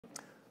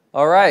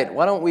All right,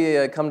 why don't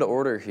we come to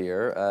order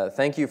here.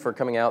 Thank you for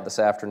coming out this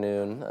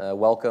afternoon.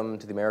 Welcome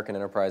to the American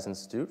Enterprise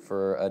Institute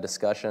for a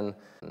discussion.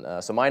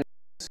 So my name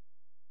is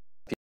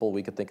people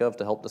we could think of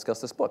to help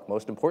discuss this book.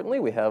 Most importantly,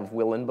 we have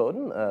Will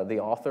Inboden, the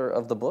author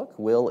of the book.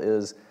 Will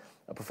is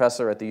a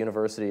professor at the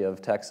University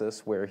of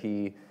Texas where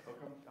he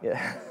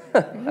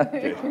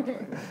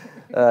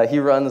he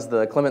runs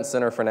the Clements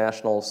Center for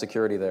National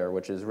Security there,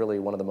 which is really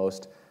one of the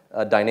most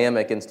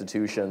dynamic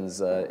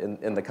institutions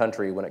in the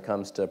country when it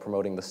comes to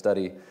promoting the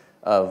study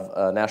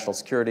of national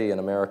security and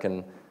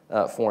American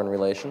foreign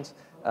relations.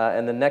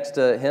 And then next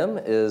to him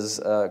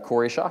is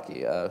Kori,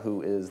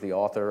 who is the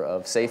author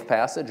of Safe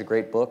Passage, a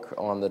great book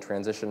on the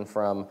transition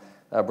from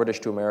British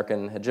to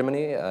American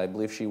hegemony. I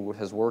believe she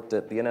has worked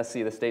at the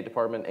NSC, the State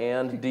Department,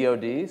 and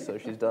DOD, so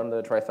she's done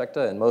the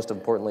trifecta. And most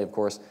importantly, of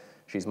course,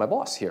 she's my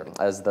boss here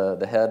as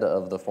the head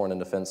of the Foreign and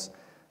Defense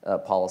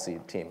policy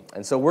team.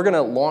 And so we're going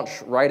to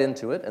launch right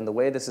into it, and the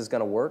way this is going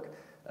to work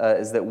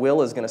is that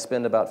Will is going to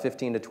spend about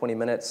 15 to 20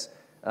 minutes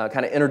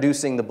kind of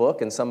introducing the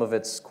book and some of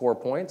its core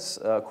points.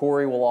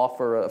 Kori will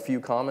offer a few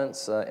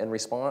comments in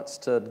response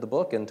to the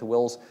book and to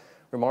Will's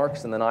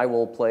remarks, and then I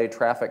will play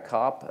traffic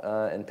cop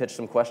and pitch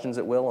some questions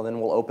at Will, and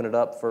then we'll open it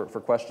up for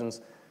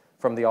questions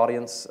from the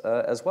audience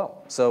as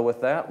well. So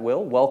with that,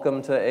 Will,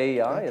 welcome to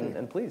AEI,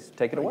 and please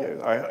take it away.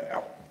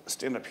 I'll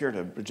stand up here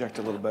to project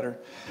a little better.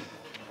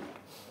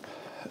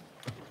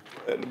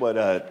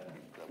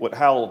 What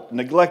Hal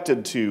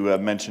neglected to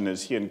mention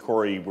is he and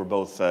Kori were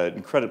both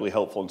incredibly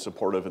helpful and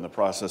supportive in the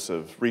process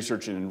of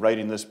researching and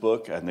writing this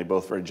book, and they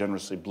both very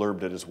generously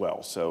blurbed it as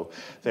well. So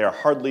they are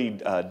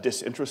hardly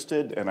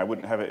disinterested, and I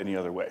wouldn't have it any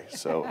other way.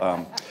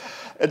 So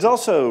it's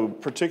also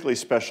particularly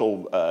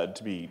special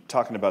to be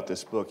talking about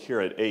this book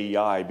here at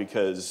AEI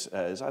because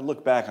as I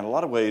look back, in a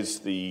lot of ways,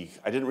 I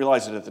didn't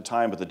realize it at the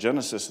time, but the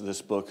genesis of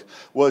this book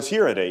was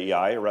here at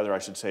AEI, or rather I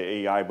should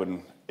say AEI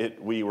when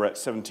we were at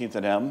 17th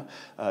and M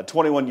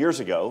 21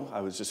 years ago.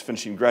 I was just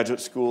finishing graduate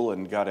school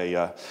and got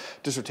a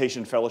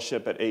dissertation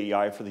fellowship at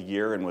AEI for the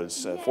year and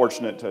was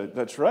fortunate to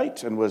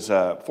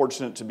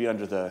be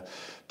under the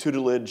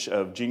tutelage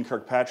of Gene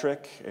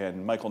Kirkpatrick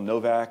and Michael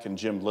Novak and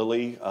Jim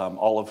Lilly,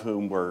 all of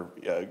whom were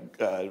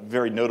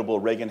very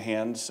notable Reagan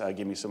hands.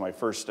 Gave me some of my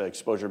first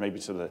exposure maybe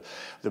to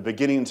the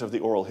beginnings of the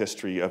oral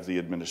history of the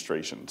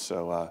administration.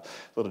 So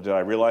little did I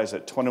realize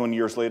that 21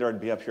 years later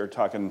I'd be up here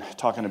talking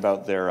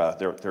about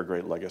their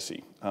great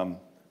legacy.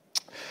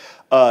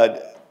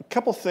 A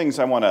couple things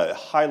I want to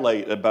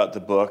highlight about the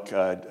book,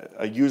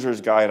 a user's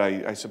guide,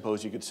 I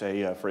suppose you could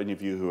say, for any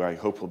of you who I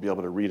hope will be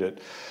able to read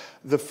it.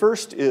 The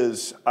first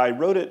is I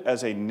wrote it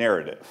as a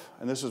narrative,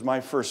 and this was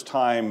my first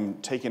time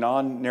taking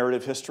on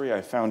narrative history.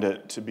 I found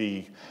it to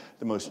be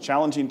the most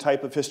challenging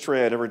type of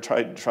history I'd ever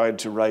tried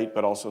to write,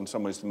 but also in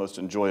some ways the most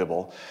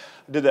enjoyable.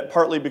 I did that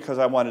partly because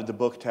I wanted the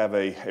book to have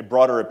a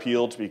broader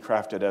appeal, to be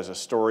crafted as a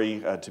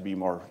story, to be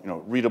more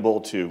readable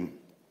to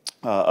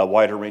a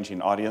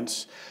wider-ranging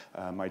audience.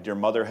 My dear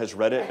mother has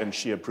read it, and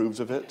she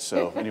approves of it.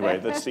 So anyway,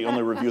 that's the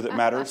only review that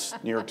matters.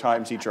 New York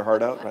Times, eat your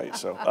heart out, right?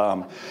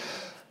 So,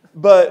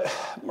 but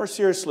more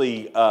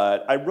seriously,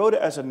 I wrote it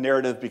as a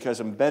narrative because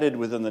embedded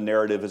within the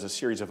narrative is a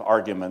series of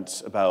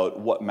arguments about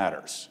what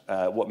matters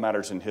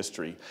in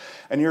history.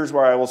 And here's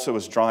where I also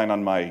was drawing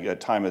on my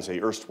time as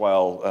a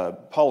erstwhile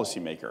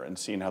policymaker and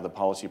seeing how the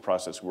policy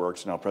process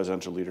works and how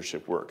presidential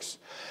leadership works.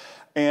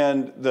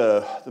 And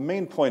the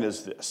main point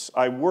is this.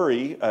 I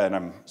worry, and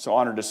I'm so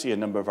honored to see a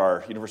number of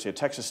our University of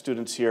Texas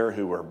students here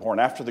who were born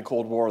after the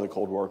Cold War. The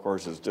Cold War, of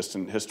course, is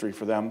distant history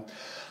for them.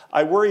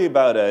 I worry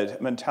about a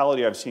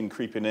mentality I've seen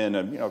creeping in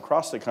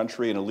across the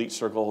country in elite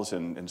circles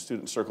and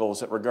student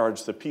circles that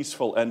regards the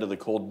peaceful end of the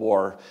Cold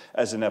War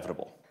as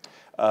inevitable.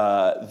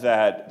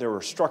 That there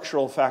were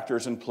structural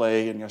factors in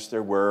play, and yes,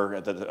 there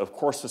were. That, of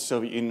course, the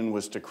Soviet Union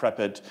was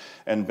decrepit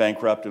and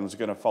bankrupt and was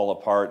going to fall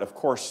apart. Of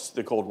course,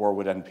 the Cold War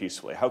would end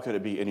peacefully. How could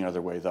it be any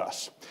other way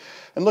thus?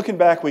 And looking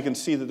back, we can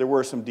see that there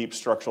were some deep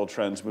structural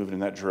trends moving in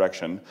that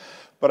direction.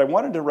 But I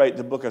wanted to write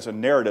the book as a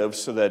narrative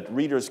so that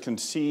readers can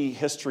see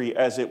history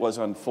as it was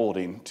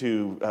unfolding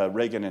to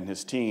Reagan and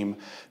his team,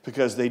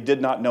 because they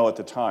did not know at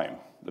the time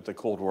that the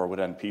Cold War would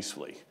end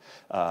peacefully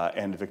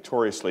and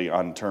victoriously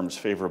on terms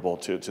favorable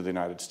to the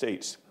United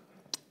States.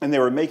 And they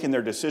were making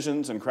their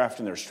decisions and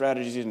crafting their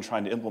strategies and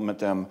trying to implement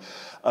them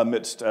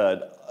amidst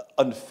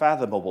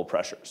unfathomable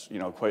pressures.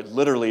 Quite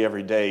literally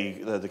every day,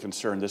 the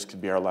concern, this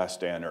could be our last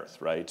day on Earth,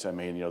 right? I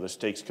mean, the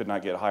stakes could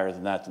not get higher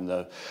than that, than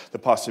the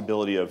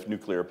possibility of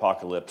nuclear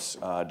apocalypse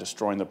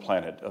destroying the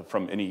planet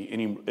from any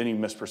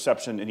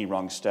misperception, any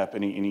wrong step,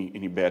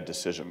 any bad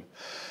decision.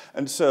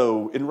 And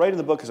so in writing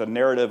the book as a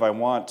narrative, I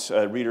want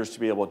readers to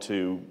be able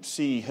to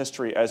see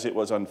history as it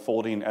was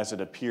unfolding, as it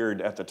appeared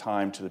at the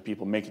time to the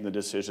people making the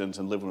decisions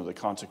and living with the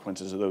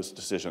consequences of those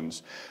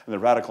decisions, and the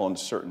radical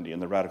uncertainty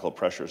and the radical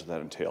pressures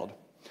that entailed.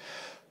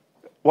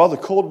 While the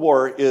Cold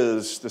War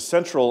is the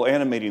central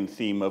animating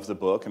theme of the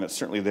book, and it's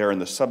certainly there in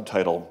the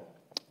subtitle,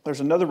 there's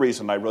another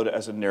reason I wrote it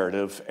as a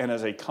narrative and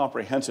as a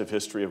comprehensive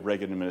history of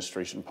Reagan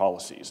administration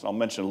policies. And I'll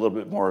mention a little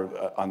bit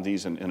more on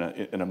these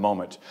in a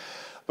moment.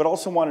 but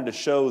also wanted to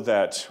show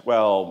that,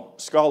 well,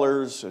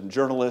 scholars and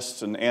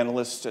journalists and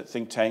analysts at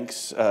think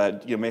tanks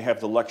may have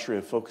the luxury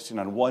of focusing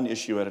on one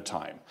issue at a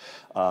time.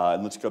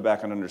 And let's go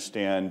back and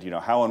understand,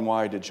 how and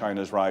why did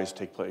China's rise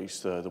take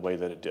place the way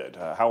that it did?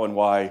 How and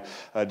why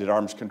did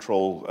arms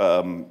control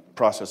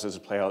processes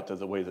play out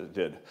the way that it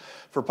did?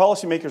 For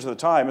policymakers at the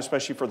time,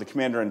 especially for the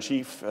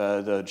commander-in-chief,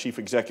 the chief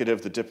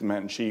executive, the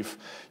diplomat-in-chief,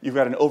 you've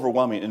got an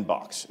overwhelming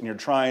inbox, and you're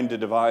trying to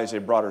devise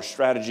a broader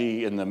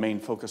strategy in the main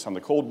focus on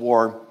the Cold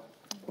War,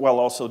 while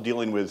also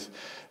dealing with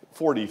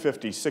 40,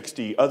 50,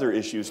 60 other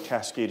issues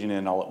cascading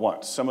in all at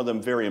once. Some of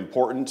them very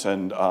important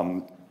and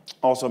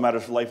also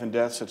matters of life and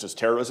death, such as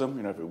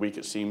terrorism. Every week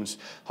it seems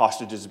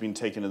hostages being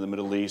taken in the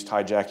Middle East,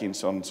 hijacking,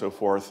 so on and so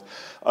forth.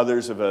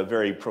 Others of a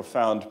very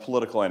profound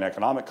political and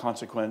economic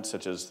consequence,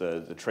 such as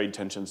the trade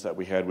tensions that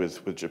we had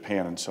with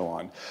Japan and so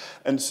on.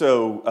 And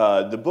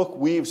so the book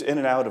weaves in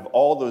and out of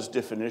all those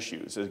different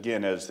issues,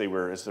 again, as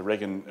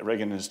Reagan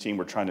and his team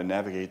were trying to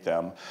navigate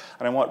them.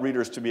 And I want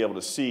readers to be able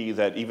to see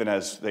that even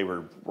as they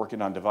were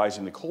working on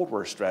devising the Cold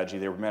War strategy,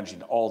 they were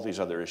managing all these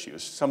other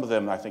issues. Some of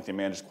them I think they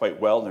managed quite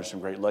well, and there's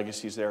some great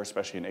legacies there,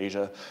 especially in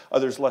Asia,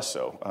 others less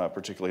so,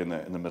 particularly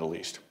in the Middle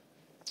East.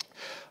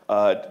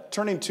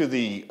 Turning to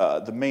the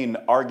main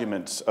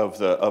arguments of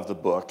the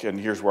book, and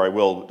here's where I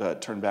will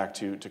turn back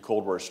to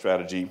Cold War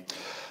strategy.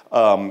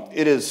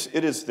 It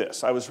is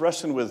this. I was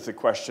wrestling with the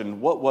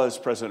question, what was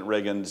President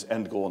Reagan's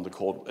end goal in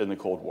the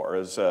Cold War?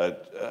 As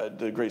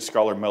the great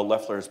scholar Mel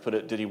Leffler has put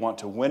it, did he want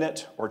to win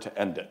it or to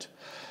end it?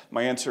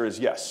 My answer is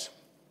yes,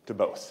 to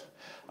both.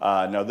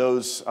 Now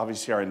those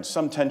obviously are in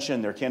some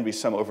tension, there can be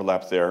some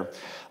overlap there.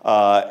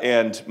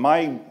 And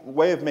my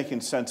way of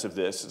making sense of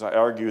this is I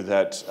argue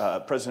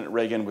that President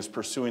Reagan was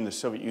pursuing the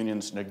Soviet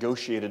Union's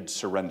negotiated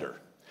surrender.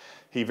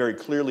 He very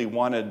clearly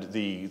wanted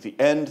the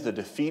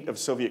defeat of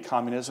Soviet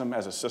communism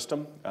as a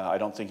system. I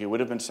don't think he would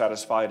have been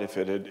satisfied if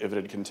it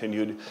had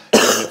continued, even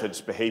if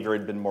its behavior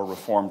had been more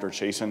reformed or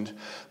chastened.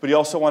 But he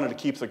also wanted to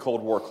keep the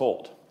Cold War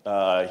cold.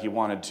 He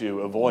wanted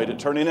to avoid it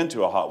turning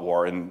into a hot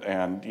war and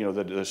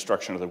the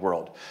destruction of the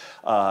world,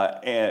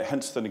 and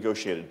hence the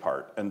negotiated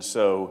part. And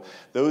so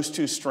those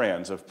two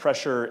strands of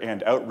pressure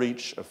and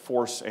outreach, of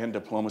force and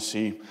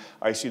diplomacy,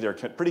 I see there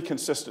pretty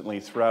consistently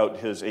throughout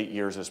his 8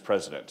 years as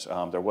president.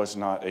 There was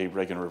not a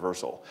Reagan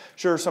reversal.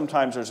 Sure,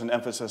 sometimes there's an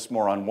emphasis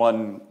more on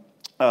one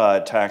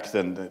tack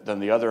than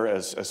the other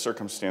as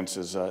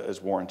circumstances is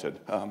warranted.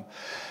 And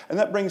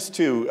that brings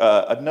to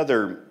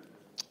another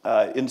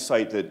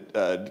insight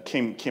that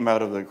came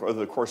out of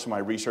the course of my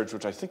research,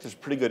 which I think there's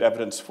pretty good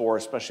evidence for,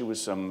 especially with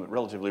some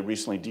relatively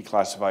recently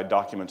declassified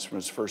documents from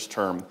his first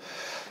term,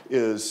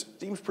 it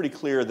seems pretty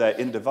clear that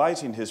in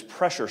devising his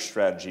pressure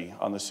strategy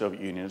on the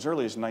Soviet Union as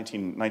early as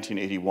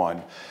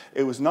 1981,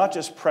 it was not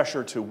just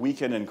pressure to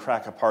weaken and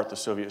crack apart the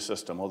Soviet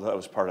system, although that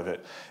was part of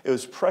it. It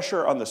was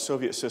pressure on the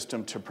Soviet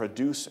system to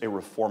produce a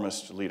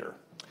reformist leader.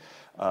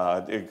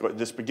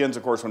 This begins,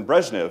 of course, when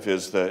Brezhnev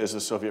is the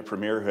Soviet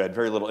premier who had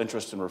very little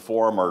interest in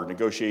reform or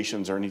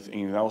negotiations or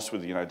anything else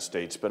with the United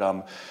States.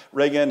 But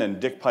Reagan and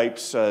Dick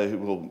Pipes, who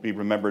will be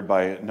remembered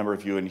by a number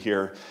of you in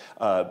here,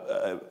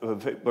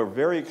 were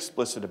very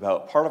explicit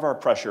about part of our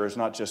pressure is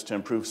not just to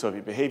improve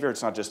Soviet behavior,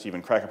 it's not just to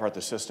even crack apart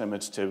the system,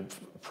 it's to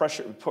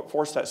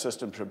force that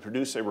system to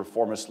produce a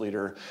reformist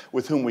leader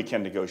with whom we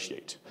can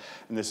negotiate.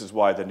 And this is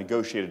why the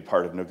negotiated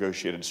part of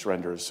negotiated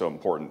surrender is so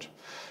important.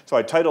 So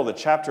I titled the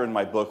chapter in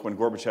my book, When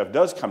Gorbachev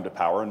Does Come to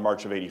Power, in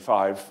March of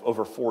 '85,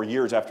 over 4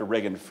 years after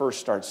Reagan first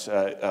starts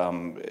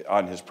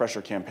on his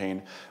pressure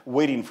campaign,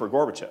 Waiting for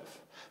Gorbachev,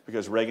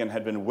 because Reagan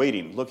had been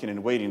looking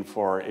and waiting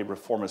for a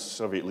reformist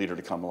Soviet leader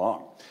to come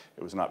along.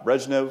 It was not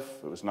Brezhnev,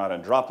 it was not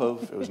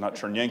Andropov, it was not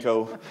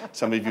Chernenko.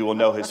 Some of you will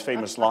know his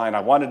famous line, I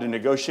wanted to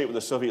negotiate with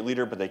a Soviet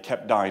leader, but they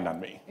kept dying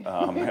on me.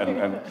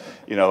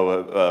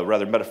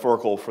 Rather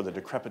metaphorical for the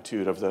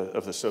decrepitude of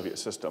the Soviet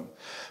system.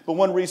 But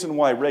one reason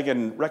why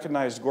Reagan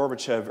recognized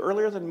Gorbachev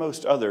earlier than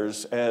most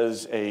others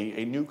as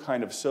a new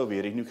kind of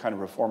Soviet, a new kind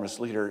of reformist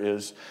leader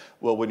is,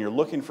 well, when you're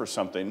looking for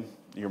something,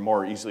 you're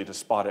more easily to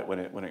spot it when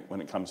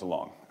it comes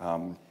along.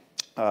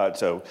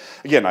 So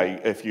again,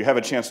 if you have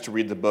a chance to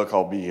read the book,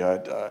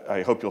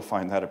 I hope you'll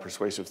find that a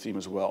persuasive theme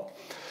as well.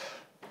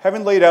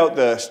 Having laid out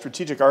the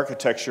strategic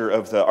architecture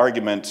of the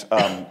argument,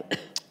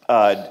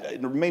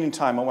 in the remaining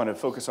time, I want to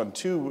focus on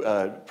two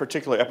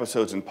particular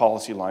episodes and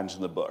policy lines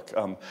in the book.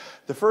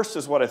 The first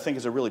is what I think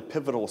is a really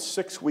pivotal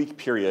 6-week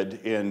period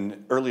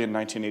early in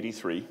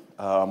 1983,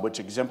 which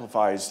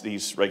exemplifies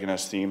these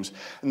Reaganist themes.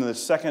 And then the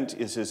second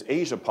is his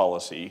Asia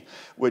policy,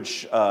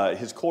 which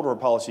his Cold War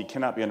policy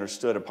cannot be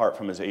understood apart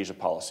from his Asia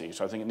policy.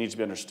 So I think it needs to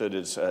be understood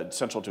as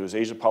central to his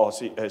Asia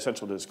policy,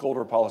 essential to his Cold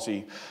War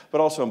policy,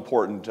 but also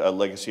important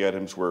legacy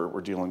items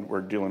we're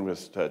dealing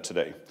with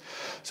today.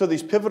 So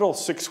these pivotal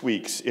 6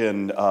 weeks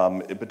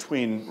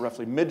between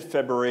roughly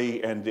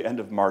mid-February and the end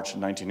of March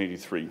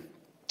 1983.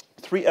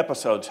 3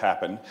 episodes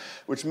happen,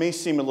 which may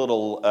seem a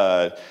little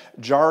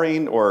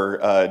jarring or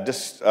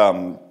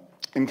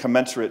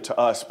incommensurate to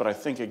us, but I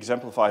think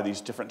exemplify these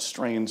different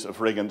strains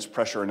of Reagan's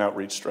pressure and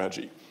outreach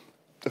strategy.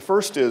 The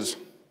first is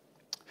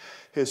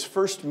his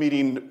first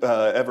meeting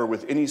ever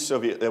with any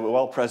Soviet,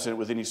 while president,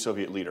 with any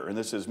Soviet leader. And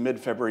this is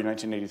mid-February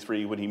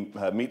 1983 when he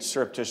meets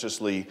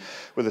surreptitiously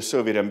with the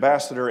Soviet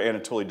ambassador,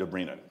 Anatoly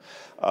Dobrynin.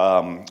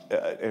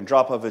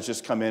 Andropov has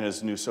just come in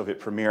as new Soviet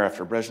premier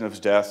after Brezhnev's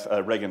death.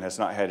 Reagan has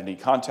not had any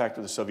contact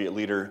with the Soviet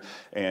leader,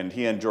 and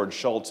he and George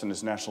Shultz and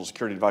his national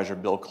security advisor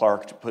Bill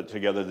Clark put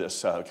together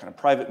this kind of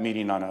private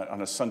meeting on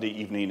a Sunday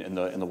evening in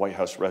the White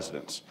House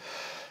residence.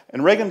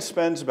 And Reagan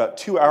spends about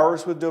 2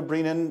 hours with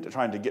Dobrynin,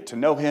 trying to get to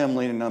know him,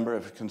 laying a number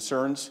of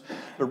concerns.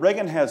 But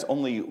Reagan has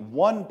only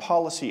one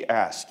policy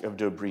ask of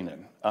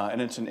Dobrynin,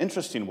 and it's an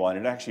interesting one.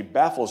 It actually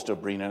baffles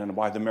Dobrynin and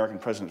why the American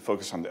president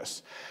focused on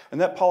this.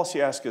 And that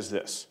policy ask is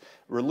this: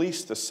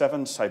 release the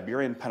 7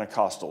 Siberian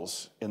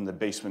Pentecostals in the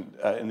basement,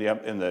 in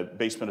the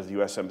basement of the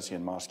U.S. Embassy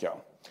in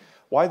Moscow.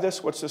 Why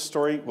this? What's this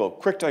story? Well,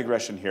 quick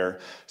digression here.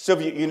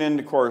 Soviet Union,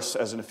 of course,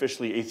 as an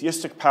officially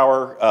atheistic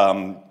power,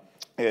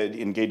 it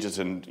engages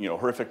in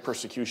horrific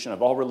persecution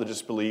of all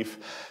religious belief,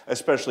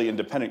 especially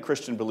independent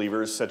Christian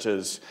believers such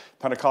as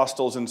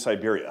Pentecostals in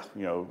Siberia.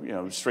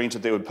 Strange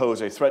that they would pose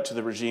a threat to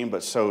the regime,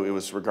 but so it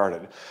was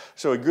regarded.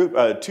 So a group,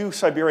 2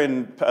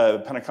 Siberian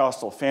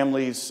Pentecostal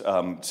families,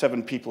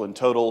 7 people in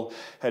total,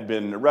 had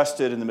been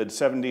arrested in the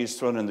mid-70s,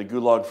 thrown in the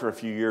Gulag for a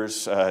few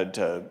years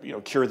to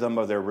cure them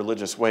of their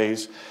religious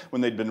ways.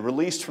 When they'd been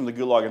released from the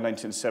Gulag in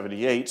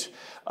 1978,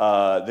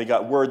 they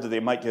got word that they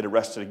might get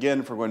arrested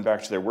again for going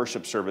back to their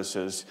worship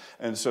services.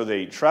 And so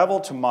they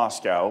traveled to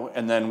Moscow,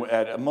 and then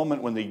at a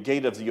moment when the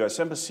gate of the U.S.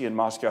 Embassy in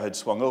Moscow had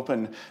swung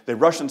open, they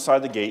rushed inside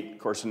the gate. Of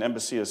course, an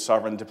embassy is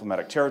sovereign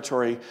diplomatic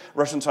territory.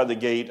 Rush inside the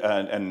gate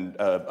and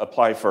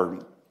apply for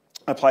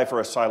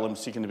asylum,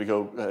 seeking to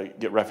go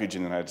get refuge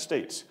in the United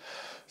States.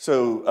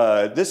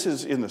 So this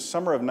is in the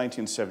summer of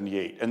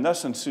 1978, and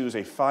thus ensues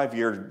a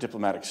 5-year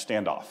diplomatic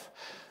standoff.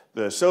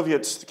 The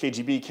Soviets, the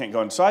KGB, can't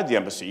go inside the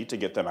embassy to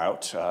get them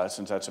out,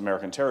 since that's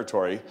American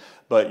territory,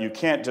 but you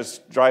can't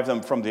just drive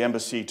them from the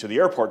embassy to the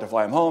airport to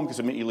fly them home, because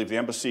the minute you leave the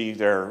embassy,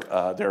 they're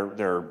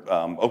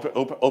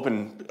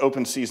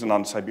open season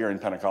on Siberian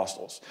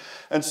Pentecostals.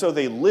 And so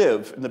they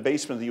live in the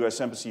basement of the U.S.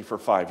 Embassy for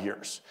 5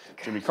 years.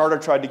 Jimmy Carter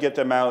tried to get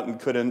them out and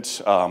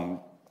couldn't.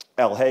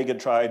 Al Haig had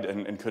tried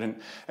and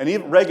couldn't.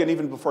 And Reagan,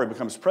 even before he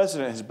becomes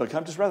president, has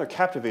become just rather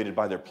captivated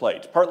by their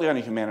plight, partly on a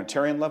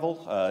humanitarian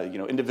level.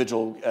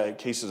 Individual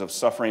cases of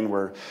suffering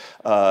were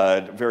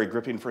very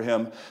gripping for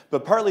him,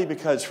 but partly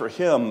because for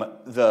him,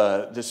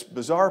 this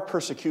bizarre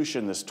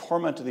persecution, this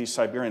torment of these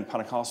Siberian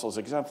Pentecostals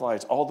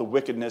exemplifies all the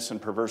wickedness and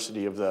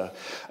perversity of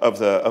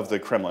the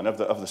Kremlin, of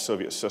the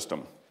Soviet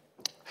system.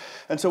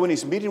 And so when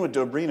he's meeting with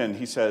Dobrynin,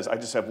 he says, "I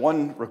just have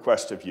one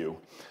request of you.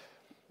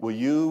 Will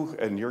you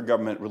and your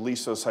government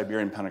release those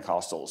Siberian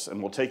Pentecostals,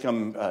 and we'll take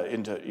them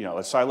into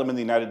asylum in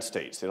the United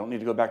States. They don't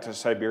need to go back to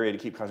Siberia to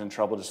keep causing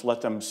trouble. Just let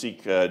them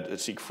seek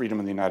freedom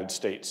in the United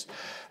States."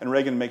 And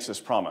Reagan makes this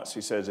promise.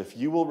 He says, "If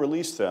you will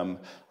release them,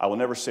 I will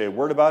never say a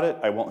word about it.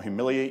 I won't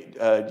humiliate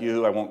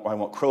you. I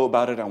won't crow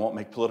about it. I won't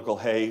make political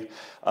hay.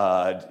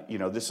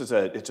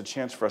 It's a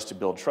chance for us to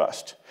build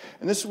trust."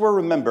 And this is where,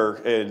 remember,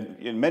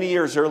 in many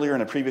years earlier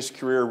in a previous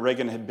career,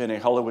 Reagan had been a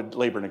Hollywood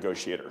labor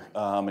negotiator,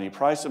 and he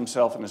prized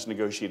himself in his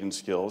negotiating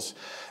skills,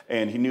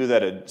 and he knew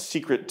that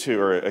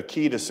a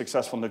key to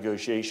successful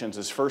negotiations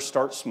is first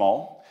start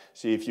small,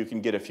 see if you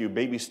can get a few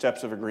baby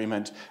steps of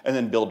agreement, and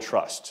then build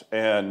trust.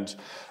 And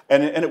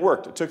it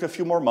worked. It took a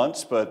few more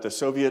months, but the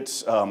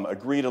Soviets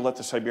agreed to let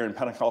the Siberian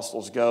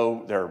Pentecostals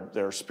go.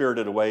 They're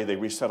spirited away. They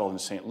resettled in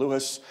St.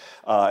 Louis,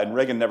 and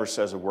Reagan never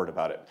says a word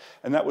about it.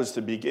 And that was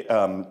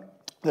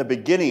the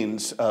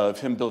beginnings of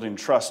him building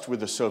trust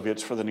with the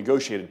Soviets for the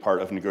negotiated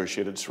part of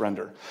negotiated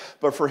surrender.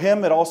 But for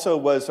him, it also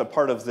was a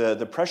part of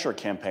the pressure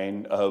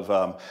campaign of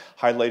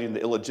highlighting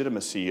the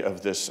illegitimacy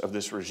of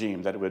this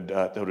regime that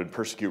would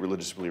persecute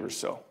religious believers.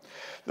 So,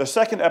 the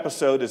second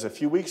episode is a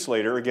few weeks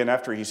later, again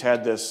after he's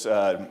had this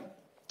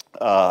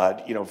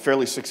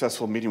fairly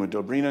successful meeting with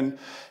Dobrynin.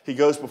 He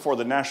goes before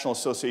the National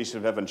Association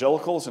of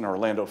Evangelicals in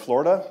Orlando,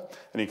 Florida,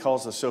 and he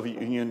calls the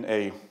Soviet Union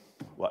a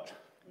what?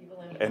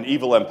 An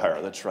evil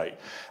empire, that's right.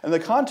 And the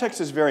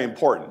context is very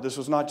important. This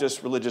was not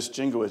just religious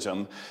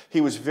jingoism.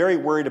 He was very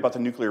worried about the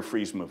nuclear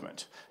freeze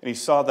movement. And he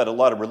saw that a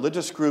lot of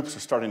religious groups were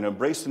starting to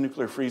embrace the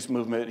nuclear freeze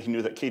movement. He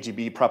knew that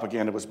KGB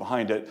propaganda was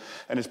behind it.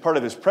 And as part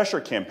of his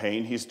pressure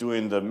campaign, he's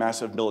doing the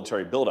massive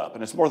military buildup.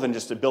 And it's more than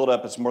just a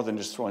buildup. It's more than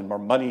just throwing more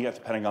money at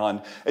the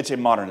Pentagon. It's a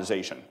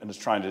modernization. And it's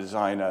trying to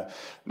design a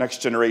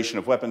next generation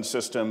of weapon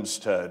systems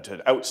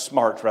to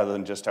outsmart rather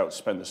than just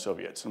outspend the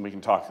Soviets. And we can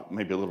talk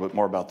maybe a little bit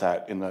more about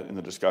that in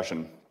the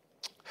discussion.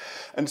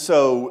 And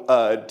so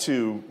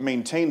to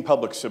maintain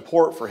public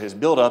support for his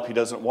buildup, he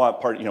doesn't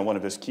want one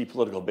of his key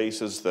political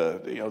bases,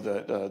 the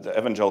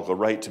evangelical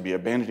right, to be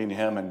abandoning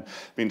him and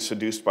being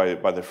seduced by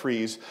the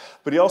freeze.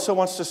 But he also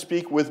wants to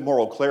speak with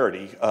moral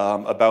clarity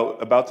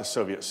about the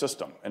Soviet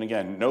system. And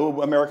again,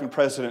 no American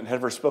president had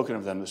ever spoken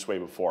of them this way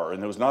before,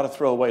 and it was not a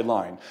throwaway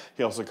line.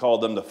 He also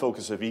called them the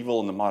focus of evil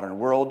in the modern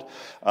world.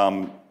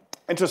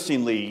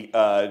 Interestingly,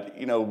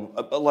 you know,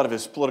 a lot of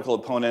his political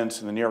opponents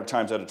and the New York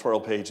Times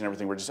editorial page and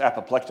everything were just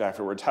apoplectic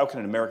afterwards. How can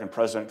an American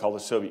president call the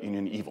Soviet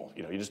Union evil?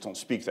 You know, you just don't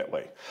speak that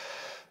way.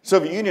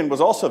 Soviet Union was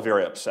also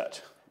very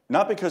upset,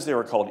 not because they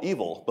were called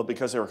evil, but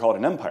because they were called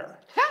an empire.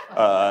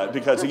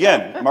 Because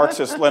again,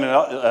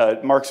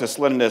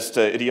 Marxist-Leninist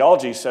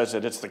ideology says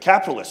that it's the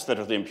capitalists that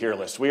are the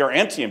imperialists. We are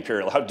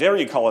anti-imperial. How dare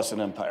you call us an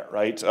empire,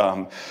 right?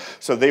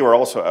 So they were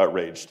also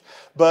outraged.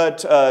 But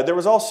there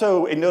was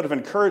also a note of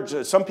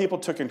encouragement. Some people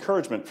took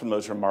encouragement from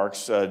those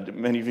remarks.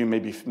 Many of you may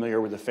be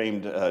familiar with the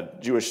famed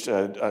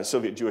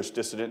Soviet Jewish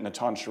dissident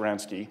Natan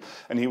Sharansky,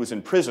 and he was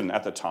in prison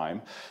at the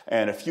time.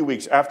 And a few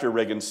weeks after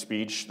Reagan's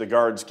speech, the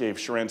guards gave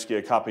Sharansky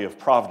a copy of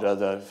Pravda,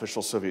 the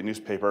official Soviet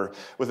newspaper,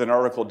 with an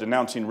article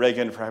denouncing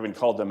Reagan for having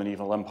called them an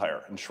evil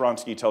empire. And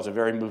Sharansky tells a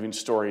very moving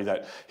story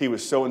that he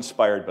was so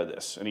inspired by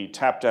this, and he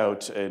tapped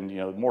out in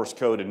Morse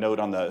code a note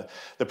on the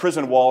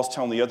prison walls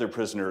telling the other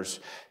prisoners,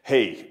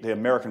 hey, the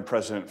American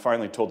president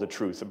finally told the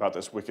truth about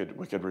this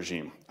wicked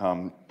regime.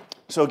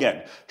 So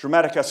again,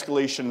 dramatic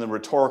escalation in the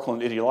rhetorical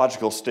and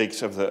ideological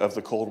stakes of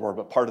the Cold War,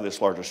 but part of this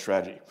larger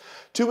strategy.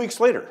 2 weeks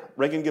later,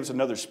 Reagan gives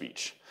another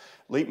speech,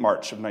 late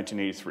March of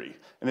 1983,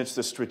 and it's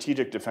the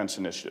Strategic Defense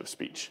Initiative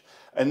speech.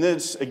 And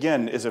this,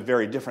 again, is a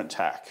very different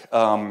tack.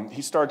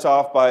 He starts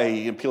off by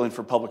appealing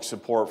for public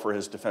support for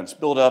his defense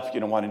buildup,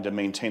 wanting to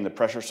maintain the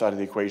pressure side of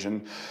the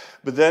equation.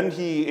 But then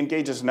he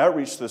engages in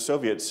outreach to the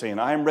Soviets, saying,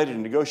 I am ready to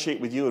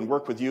negotiate with you and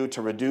work with you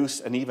to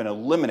reduce and even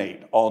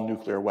eliminate all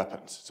nuclear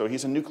weapons. So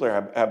he's a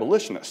nuclear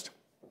abolitionist.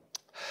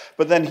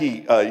 But then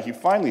he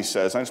finally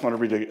says, I just want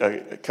to read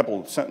a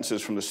couple of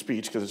sentences from the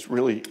speech because it's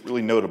really,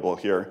 really notable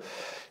here.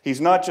 He's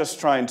not just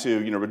trying to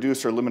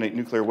reduce or eliminate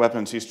nuclear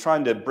weapons, he's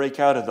trying to break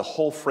out of the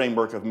whole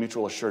framework of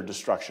mutual assured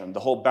destruction, the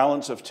whole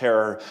balance of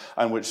terror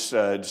on which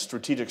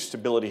strategic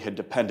stability had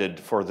depended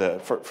for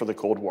the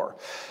Cold War.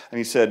 And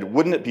he said,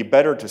 wouldn't it be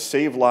better to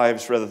save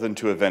lives rather than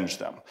to avenge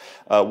them?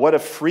 What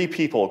if free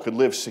people could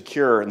live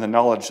secure in the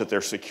knowledge that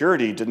their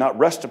security did not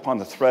rest upon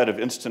the threat of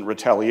instant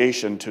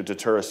retaliation to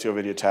deter a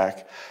Soviet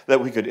attack, that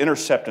we could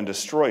intercept and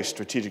destroy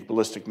strategic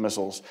ballistic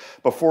missiles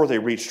before they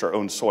reached our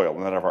own soil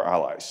and that of our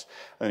allies?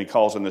 And he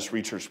calls on this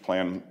research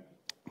plan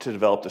to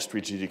develop the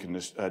Strategic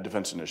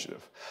Defense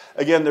Initiative.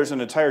 Again, there's an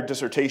entire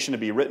dissertation to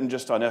be written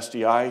just on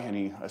SDI.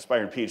 Any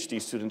aspiring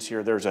PhD students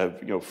here, there's a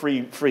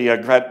free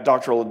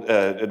doctoral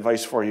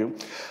advice for you.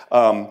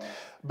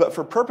 But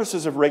for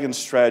purposes of Reagan's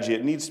strategy,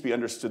 it needs to be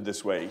understood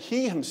this way.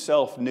 He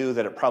himself knew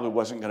that it probably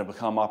wasn't going to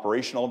become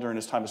operational during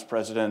his time as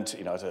president.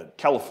 As a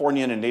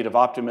Californian and native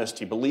optimist,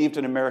 he believed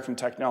in American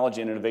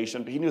technology and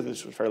innovation, but he knew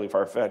this was fairly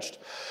far-fetched.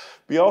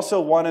 We also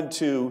wanted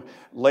to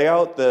lay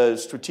out the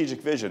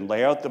strategic vision,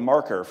 lay out the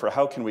marker for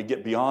how can we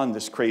get beyond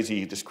this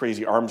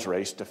crazy arms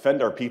race,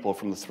 defend our people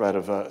from the threat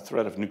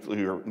of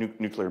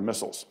nuclear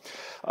missiles.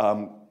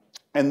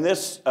 And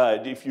this,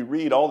 if you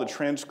read all the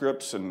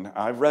transcripts, and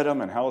I've read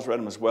them, and Hal's read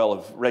them as well,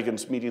 of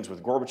Reagan's meetings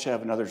with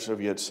Gorbachev and other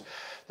Soviets,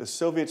 the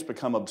Soviets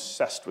become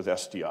obsessed with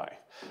SDI.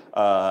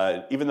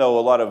 Even though a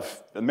lot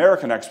of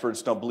American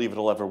experts don't believe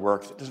it'll ever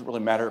work, it doesn't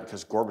really matter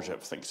because Gorbachev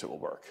thinks it will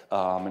work.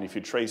 And if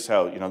you trace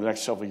out the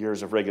next several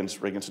years of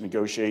Reagan's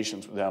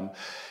negotiations with them,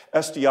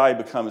 SDI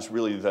becomes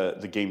really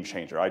the game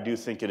changer. I do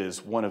think it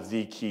is one of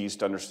the keys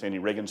to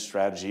understanding Reagan's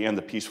strategy and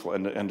the peaceful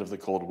end of the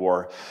Cold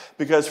War,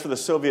 because for the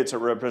Soviets it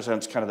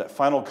represents kind of that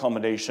final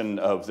culmination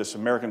of this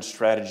American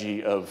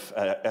strategy of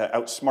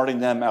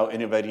outsmarting them,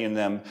 out-innovating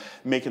them,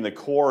 making the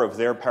core of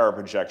their power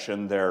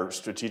projection, their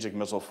strategic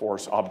missile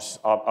force,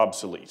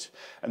 obsolete,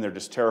 and they're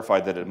just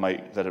terrified that it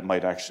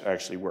might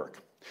actually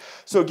work.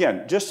 So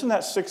again, just in that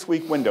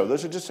 6-week window,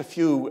 those are just a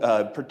few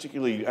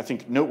particularly, I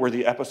think,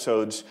 noteworthy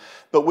episodes,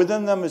 but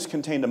within them is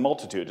contained a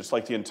multitude. It's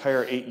like the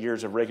entire 8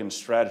 years of Reagan's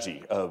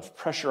strategy of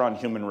pressure on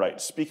human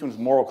rights, speaking with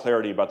moral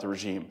clarity about the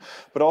regime,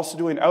 but also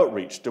doing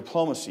outreach,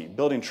 diplomacy,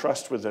 building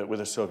trust with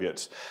the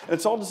Soviets. And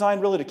it's all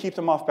designed really to keep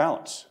them off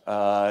balance,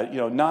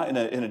 not in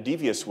a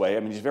devious way. I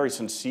mean, he's very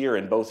sincere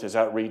in both his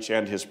outreach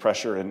and his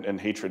pressure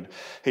and hatred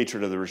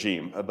of the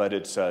regime, but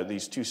it's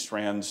these two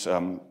strands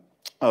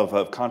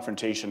of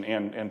confrontation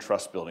and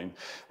trust building,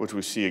 which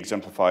we see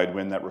exemplified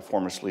when that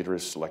reformist leader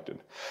is selected.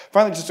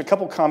 Finally, just a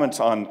couple comments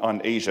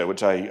on Asia,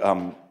 which is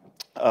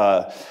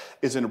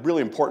a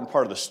really important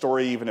part of the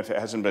story, even if it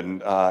hasn't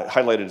been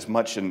highlighted as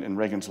much in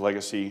Reagan's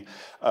legacy.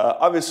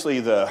 Obviously,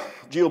 the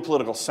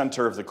geopolitical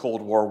center of the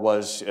Cold War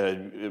was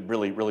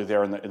really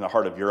there in the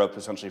heart of Europe,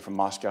 essentially from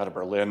Moscow to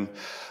Berlin.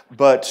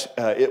 But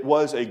it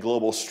was a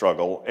global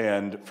struggle,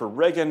 and for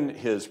Reagan,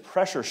 his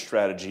pressure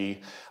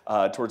strategy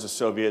towards the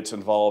Soviets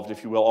involved,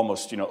 if you will,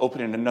 almost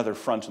opening another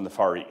front in the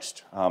Far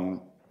East.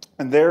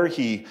 And there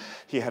he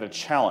had a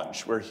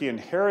challenge where he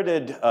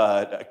inherited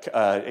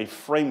a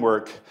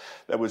framework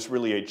that was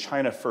really a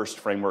China-first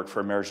framework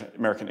for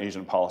American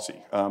Asian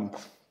policy.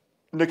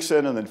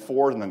 Nixon and then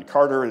Ford and then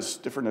Carter, as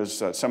different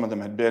as some of them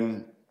had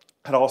been,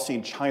 had all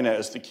seen China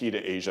as the key to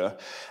Asia,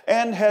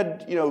 and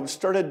had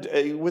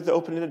started with the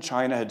opening of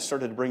China, had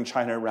started to bring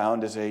China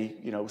around as a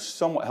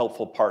somewhat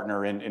helpful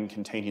partner in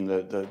containing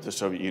the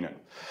Soviet Union.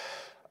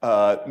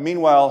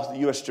 Meanwhile, the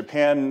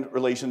U.S.-Japan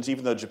relations,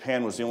 even though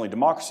Japan was the only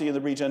democracy in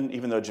the region,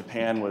 even though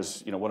Japan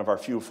was one of our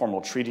few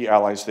formal treaty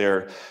allies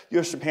there,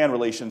 U.S.-Japan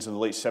relations in the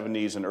late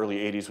 70s and early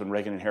 80s when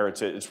Reagan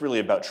inherits it, it's really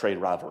about trade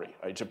rivalry.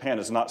 Right? Japan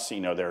is not, they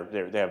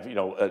have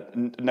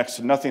next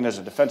to nothing as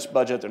a defense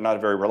budget. They're not a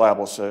very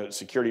reliable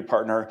security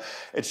partner.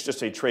 It's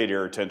just a trade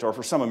irritant, or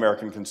for some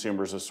American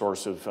consumers, a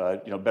source of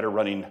better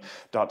running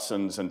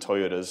Datsuns and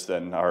Toyotas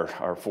than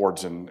our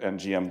Fords and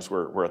GMs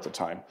were at the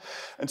time.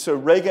 And so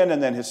Reagan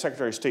and then his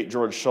Secretary of State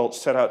George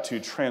Shultz set out to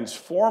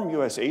transform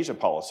U.S. Asia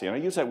policy. And I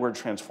use that word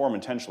transform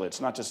intentionally.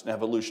 It's not just an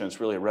evolution, it's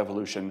really a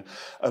revolution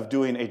of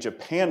doing a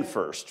Japan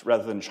first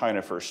rather than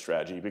China first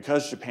strategy.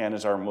 Because Japan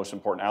is our most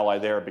important ally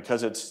there,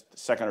 because it's the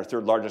second or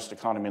third largest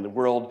economy in the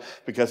world,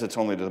 because it's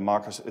only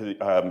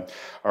our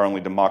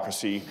only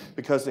democracy,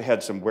 because they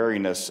had some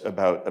wariness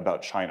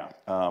about China.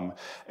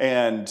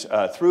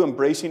 Through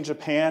embracing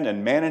Japan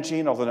and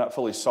managing, although not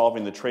fully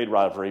solving the trade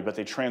rivalry, but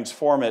they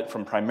transform it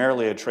from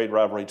primarily a trade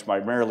rivalry to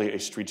primarily a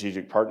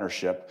strategic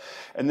partnership.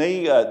 And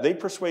they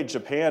persuade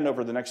Japan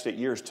over the next 8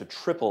 years to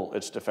triple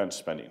its defense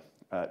spending.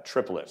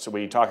 Triple it. So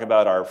when you talk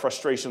about our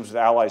frustrations with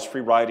allies free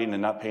riding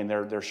and not paying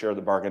their share of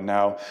the bargain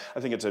now, I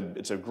think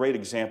it's a great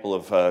example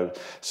of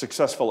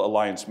successful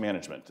alliance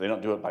management. They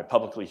don't do it by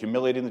publicly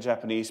humiliating the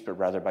Japanese, but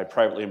rather by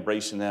privately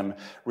embracing them,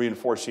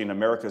 reinforcing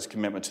America's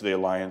commitment to the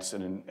alliance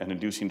and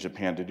inducing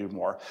Japan to do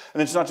more.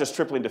 And it's not just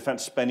tripling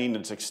defense spending,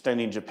 it's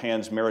extending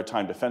Japan's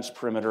maritime defense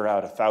perimeter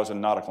out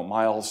 1,000 nautical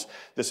miles.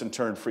 This in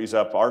turn frees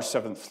up our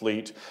 7th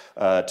Fleet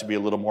to be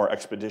a little more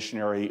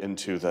expeditionary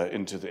into the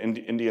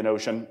Indian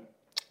Ocean.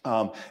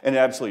 And it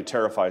absolutely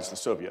terrifies the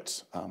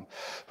Soviets.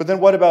 But then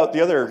what about the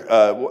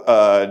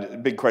other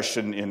big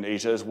question in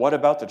Asia is what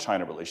about the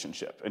China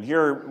relationship? And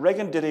here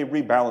Reagan did a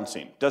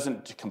rebalancing.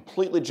 Doesn't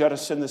completely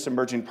jettison this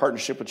emerging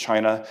partnership with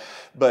China,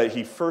 but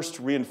he first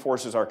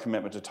reinforces our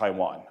commitment to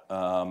Taiwan.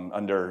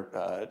 Under,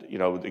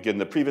 again,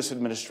 the previous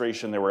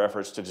administration, there were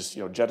efforts to just,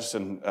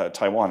 jettison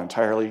Taiwan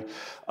entirely.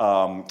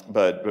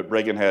 But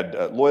Reagan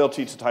had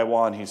loyalty to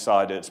Taiwan. He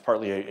saw it as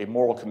partly a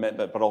moral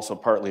commitment, but also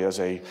partly as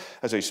a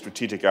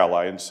strategic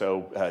ally. And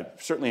so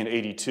certainly in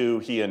 '82,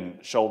 he and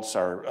Shultz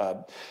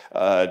are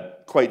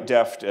quite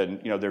deft,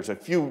 and there's a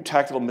few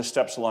tactical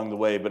missteps along the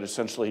way, but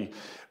essentially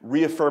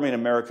reaffirming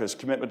America's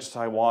commitment to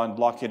Taiwan,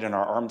 locking in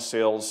our arms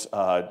sales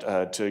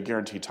to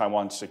guarantee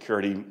Taiwan's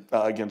security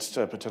against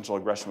potential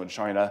aggression with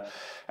China.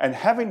 And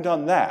having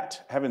done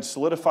that, having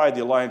solidified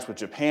the alliance with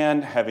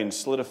Japan, having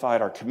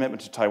solidified our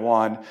commitment to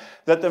Taiwan,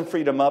 that then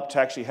freed him up to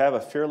actually have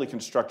a fairly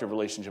constructive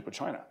relationship with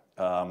China.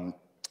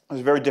 It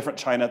was a very different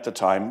China at the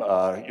time,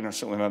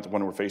 certainly not the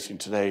one we're facing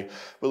today,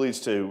 but leads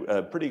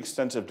to pretty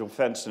extensive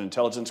defense and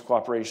intelligence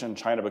cooperation.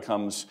 China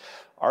becomes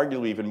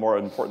arguably even more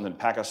important than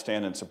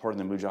Pakistan in supporting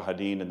the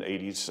Mujahideen in the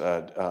 80s,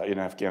 in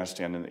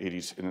Afghanistan in the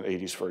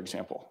 80s, for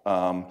example.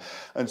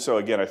 And so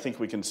again, I think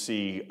we can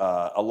see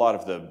a lot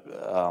of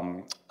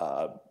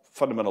the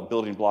fundamental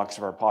building blocks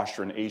of our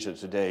posture in Asia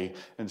today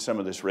and some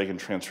of this Reagan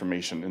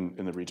transformation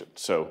in the region.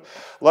 So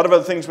a lot of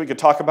other things we could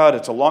talk about.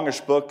 It's a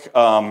longish book.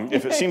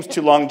 If it seems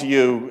too long to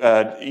you,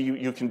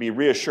 you can be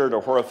reassured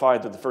or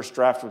horrified that the first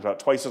draft was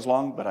about twice as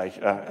long,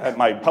 but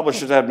my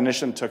publisher's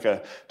admonition took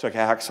a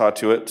hacksaw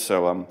to it.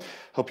 So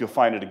hope you'll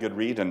find it a good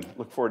read and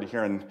look forward to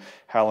hearing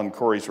Hal and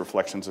Kori's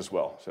reflections as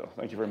well. So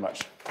thank you very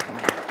much.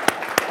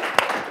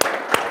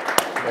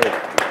 Great.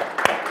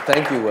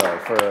 Thank you, Will,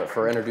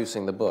 for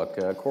introducing the book.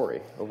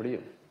 Kori, over to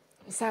you.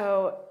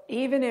 So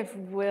even if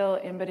Will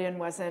Inboden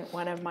wasn't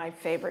one of my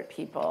favorite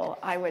people,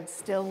 I would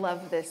still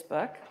love this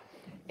book.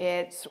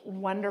 It's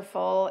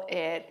wonderful.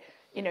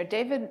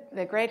 David,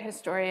 the great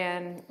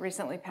historian,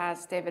 recently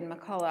passed, David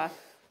McCullough,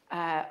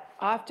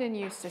 often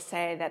used to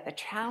say that the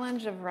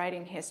challenge of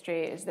writing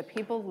history is the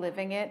people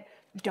living it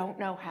don't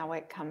know how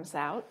it comes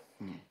out.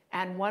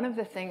 And one of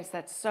the things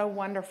that's so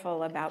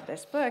wonderful about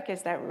this book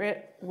is that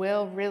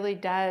Will really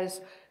does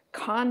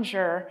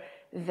conjure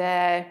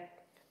the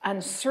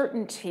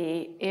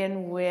uncertainty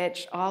in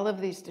which all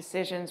of these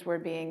decisions were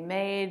being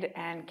made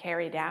and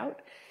carried out.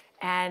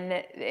 And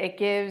it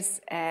gives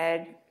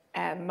a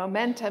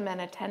momentum and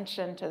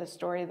attention to the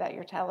story that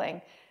you're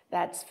telling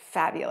that's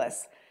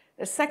fabulous.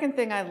 The second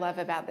thing I love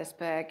about this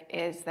book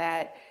is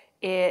that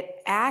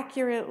it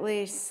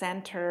accurately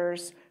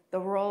centers the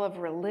role of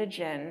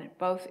religion,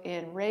 both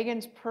in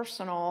Reagan's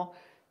personal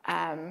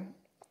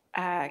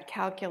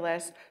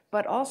calculus,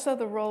 but also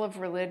the role of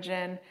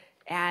religion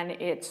and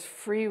its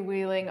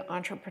freewheeling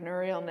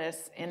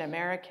entrepreneurialness in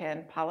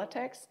American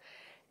politics.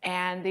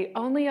 And the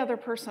only other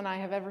person I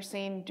have ever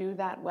seen do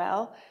that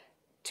well,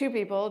 two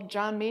people,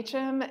 John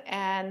Meacham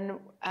and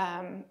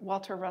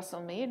Walter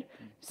Russell Mead.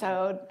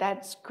 So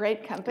that's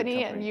great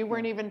company, and you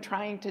weren't even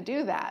trying to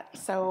do that.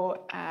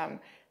 So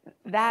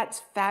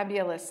that's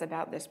fabulous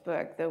about this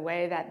book, the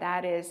way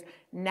that is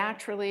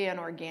naturally and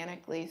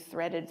organically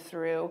threaded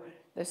through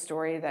the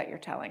story that you're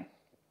telling.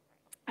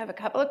 I have a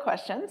couple of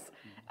questions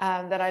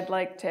that I'd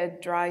like to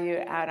draw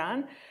you out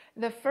on.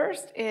 The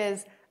first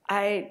is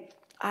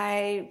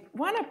I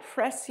want to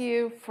press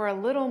you for a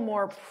little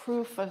more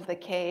proof of the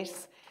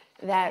case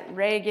that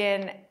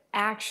Reagan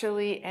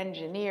actually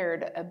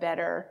engineered a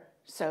better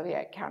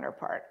Soviet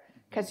counterpart.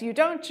 Because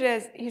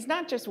he's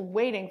not just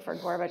waiting for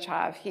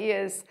Gorbachev,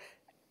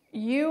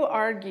 you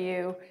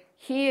argue,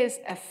 he is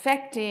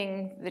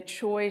affecting the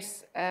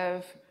choice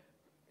of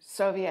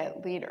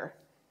Soviet leader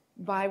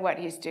by what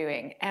he's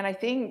doing. And I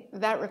think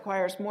that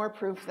requires more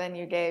proof than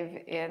you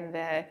gave in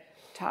the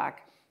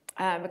talk,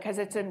 because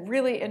it's a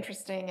really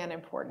interesting and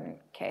important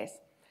case.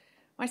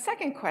 My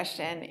second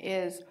question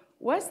is,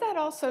 was that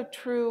also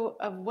true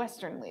of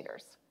Western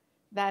leaders?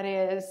 That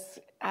is,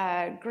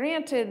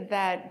 granted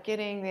that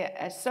getting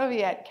a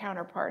Soviet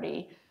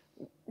counterparty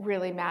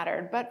really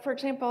mattered, but for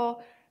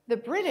example, the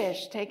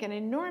British take an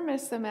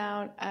enormous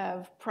amount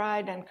of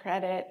pride and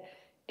credit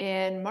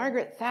in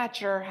Margaret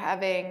Thatcher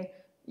having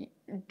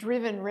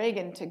driven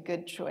Reagan to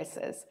good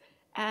choices.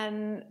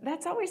 And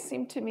that's always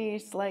seemed to me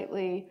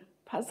slightly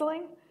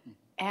puzzling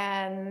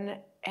and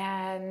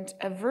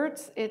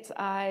averts its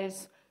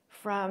eyes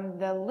from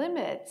the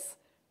limits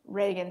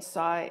Reagan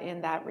saw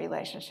in that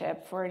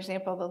relationship. For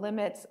example, the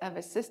limits of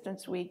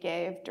assistance we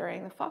gave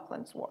during the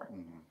Falklands War.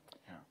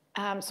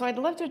 So I'd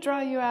love to draw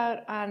you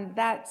out on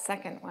that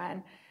second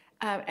one.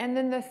 And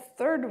then the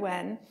third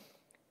one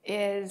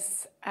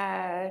is,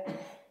 there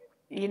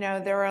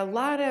are a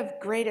lot of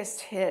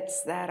greatest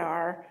hits that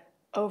are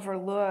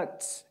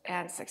overlooked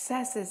and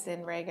successes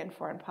in Reagan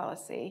foreign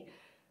policy,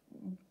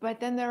 but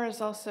then there is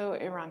also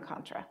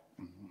Iran-Contra.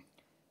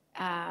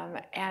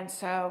 And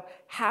so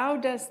how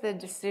does the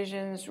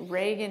decisions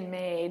Reagan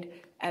made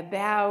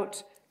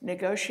about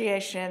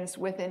negotiations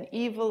with an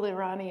evil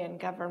Iranian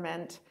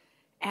government,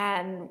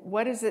 and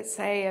what does it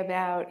say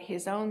about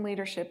his own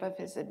leadership of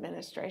his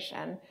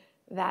administration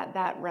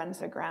that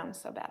runs aground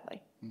so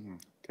badly?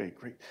 Okay,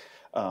 great.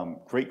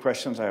 Great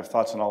questions. I have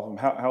thoughts on all of them.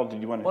 How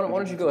did you want to? Why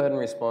don't you go ahead and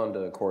respond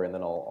to Kori, and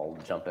then I'll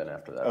jump in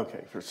after that.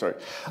 Okay, sorry.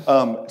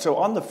 So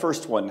on the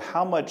first one,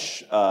 how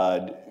much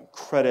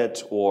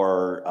credit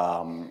or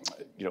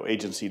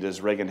agency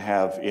does Reagan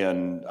have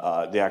in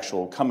the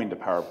actual coming to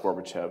power of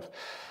Gorbachev?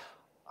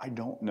 I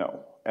don't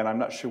know, and I'm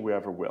not sure we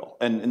ever will.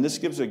 And this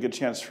gives a good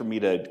chance for me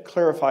to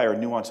clarify or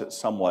nuance it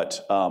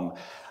somewhat.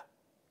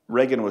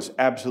 Reagan was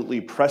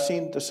absolutely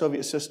pressing the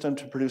Soviet system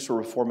to produce a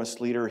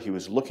reformist leader. He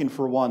was looking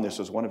for one. This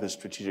was one of his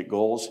strategic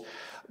goals.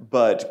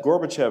 But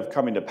Gorbachev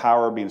coming to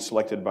power, being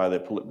selected by the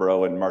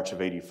Politburo in March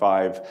of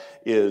 '85,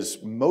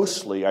 is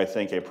mostly, I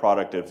think, a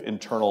product of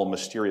internal,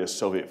 mysterious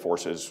Soviet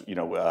forces,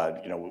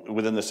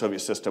 within the Soviet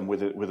system,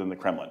 within the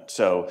Kremlin.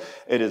 So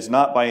it is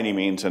not by any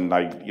means, and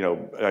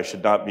I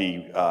should not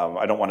be.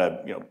 I don't want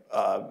to,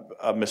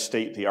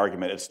 misstate the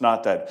argument. It's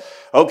not that,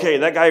 okay,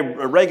 that guy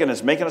Reagan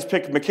is making us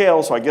pick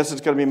Mikhail, so I guess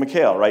it's going to be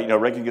Mikhail, right?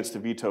 Reagan gets the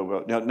veto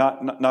vote. No,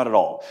 not at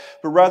all.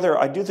 But rather,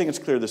 I do think it's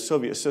clear the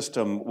Soviet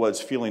system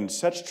was feeling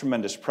such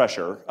tremendous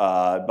pressure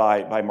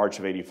by March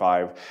of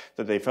 '85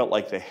 that they felt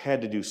like they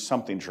had to do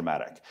something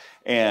dramatic.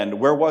 And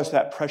where was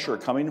that pressure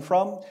coming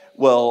from?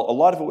 Well, a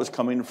lot of it was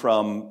coming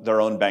from their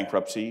own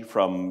bankruptcy,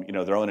 from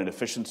their own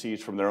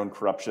inefficiencies, from their own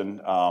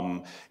corruption.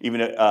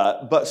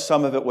 But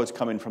some of it was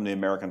coming from the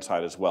American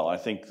side as well. I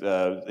think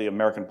the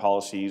American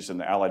policies and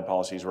the Allied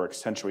policies were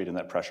accentuating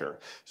that pressure.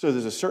 So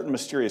there's a certain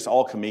mysterious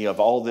alchemy of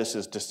all this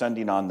is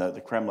descending on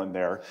the Kremlin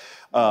there.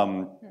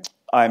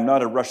 I'm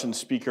not a Russian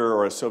speaker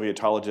or a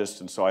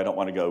Sovietologist, and so I don't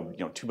want to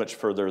go too much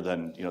further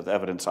than the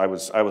evidence I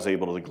was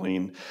able to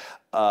glean.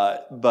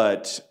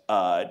 But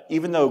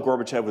even though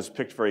Gorbachev was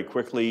picked very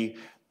quickly,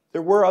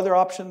 there were other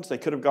options. They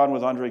could have gone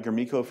with Andrei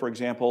Gromyko, for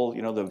example,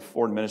 the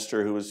foreign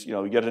minister who was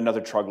yet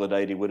another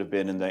troglodyte. He would have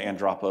been in the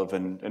Andropov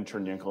and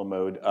Chernenko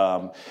mode.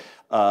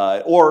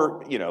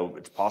 Or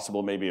it's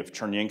possible maybe if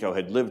Chernenko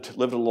had lived a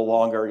little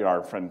longer.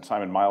 Our friend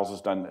Simon Miles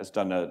has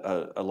done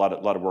a lot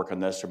of work on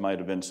this. There might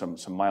have been some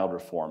mild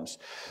reforms.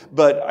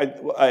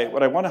 But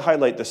what I want to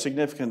highlight, the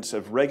significance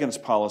of Reagan's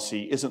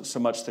policy isn't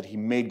so much that he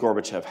made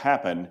Gorbachev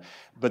happen,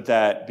 but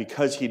that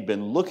because he'd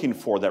been looking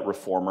for that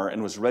reformer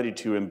and was ready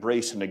to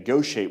embrace and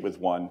negotiate with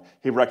one,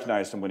 he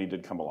recognized him when he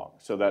did come along.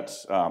 So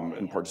that's an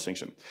important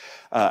distinction.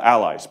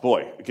 Allies,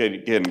 boy,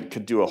 again,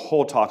 could do a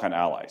whole talk on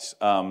allies.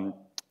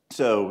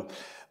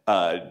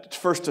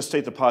 First, to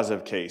state the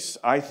positive case,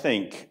 I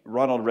think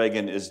Ronald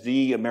Reagan is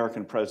the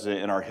American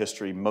president in our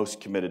history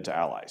most committed to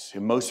allies, who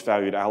most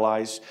valued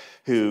allies,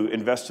 who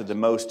invested the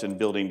most in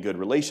building good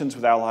relations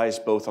with allies,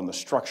 both on the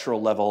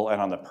structural level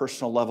and on the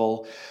personal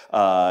level.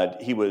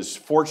 He was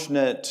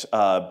fortunate,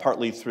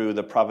 partly through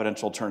the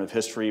providential turn of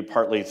history,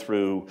 partly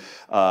through,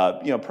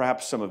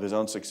 perhaps some of his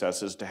own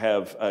successes, to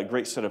have a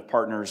great set of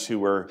partners who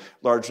were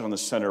largely on the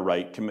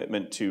center-right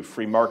commitment to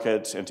free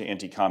markets and to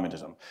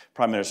anti-communism.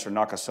 Prime Minister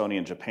Nakasone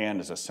in Japan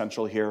is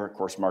essential here. Of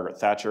course, Margaret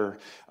Thatcher,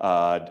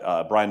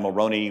 Brian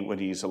Mulroney when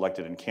he's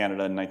elected in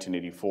Canada in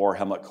 1984,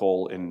 Helmut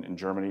Kohl in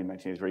Germany in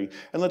 1983,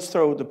 and let's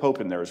throw the Pope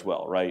in there as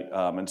well, right?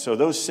 And so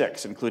those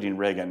six, including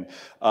Reagan,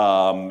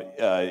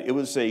 it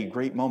was a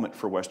great moment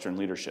for Western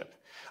leadership.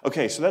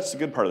 Okay, so that's the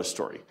good part of the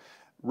story.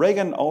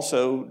 Reagan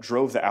also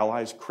drove the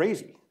Allies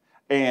crazy.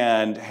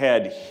 and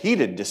had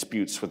heated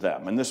disputes with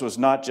them. And this was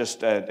not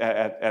just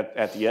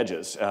at the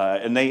edges.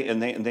 And they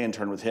in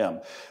turn with him.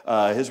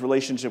 His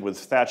relationship with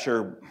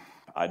Thatcher,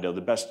 I know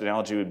the best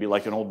analogy would be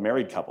like an old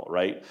married couple,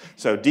 right?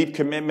 So deep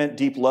commitment,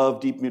 deep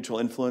love, deep mutual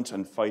influence,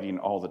 and fighting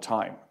all the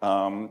time.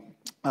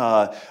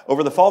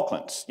 Over the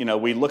Falklands,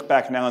 we look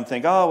back now and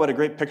think, oh, what a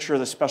great picture of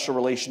the special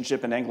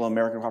relationship in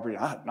Anglo-American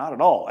cooperation. Not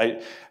at all.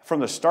 From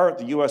the start,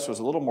 the U.S. was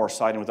a little more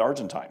siding with the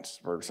Argentines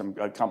for some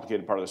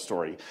complicated part of the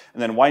story.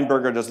 And then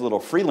Weinberger does a little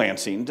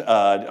freelancing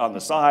on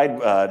the side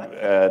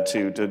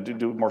to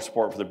do more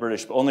support for the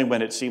British, but only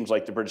when it seems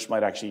like the British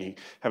might actually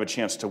have a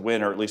chance to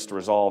win or at least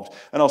resolved.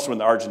 And also when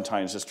the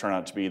Argentines just turn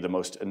out to be the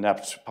most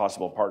inept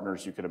possible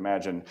partners you could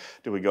imagine,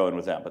 do we go in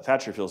with them? But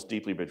Thatcher feels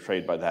deeply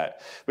betrayed by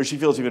that. But she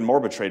feels even more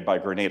betrayed by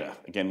Grenada.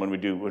 Again,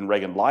 when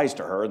Reagan lies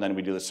to her, and then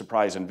we do the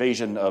surprise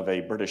invasion of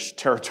a British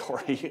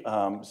territory.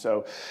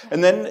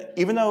 And then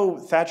even though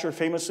Thatcher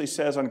famously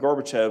says on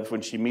Gorbachev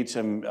when she meets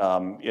him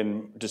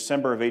in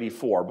December of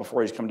 '84,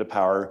 before he's come to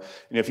power,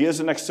 if he is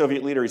the next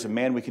Soviet leader, he's a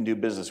man we can do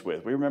business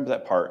with. We remember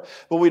that part.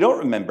 What we don't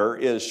remember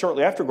is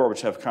shortly after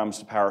Gorbachev comes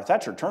to power,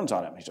 Thatcher turns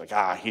on him. He's like,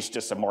 he's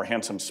just a more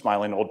handsome,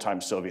 smiling, old-time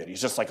Soviet.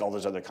 He's just like all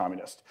those other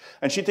communists.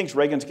 And she thinks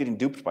Reagan's getting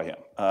duped by him.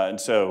 And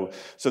so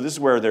this is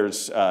where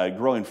there's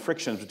growing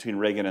frictions between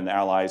Reagan and the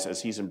Allies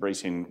as he's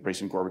embracing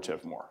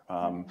Gorbachev more.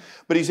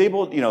 But he's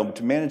able,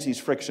 to manage these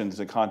frictions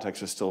in the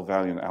context of still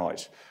valuing the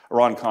Allies.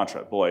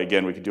 Iran-Contra, boy,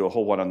 again, we could do a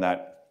whole one on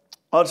that.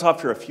 I'll just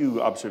offer a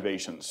few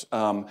observations.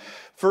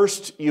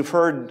 First, you've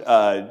heard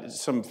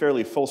some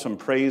fairly fulsome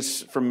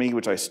praise from me,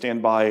 which I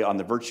stand by, on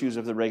the virtues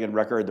of the Reagan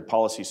record, the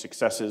policy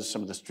successes,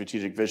 some of the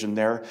strategic vision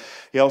there.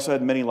 He also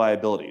had many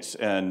liabilities,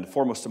 and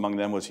foremost among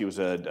them was he was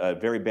a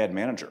very bad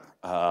manager.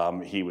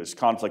 He was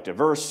conflict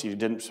averse. He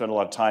didn't spend a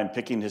lot of time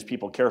picking his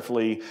people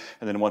carefully,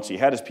 and then once he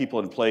had his people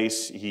in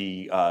place,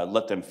 he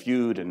let them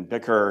feud and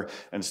bicker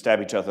and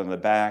stab each other in the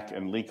back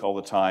and leak all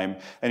the time,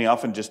 and he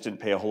often just didn't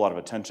pay a whole lot of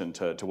attention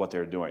to what they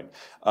were doing.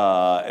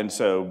 And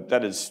so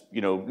that is,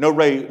 no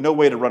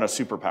way to run a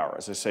superpower,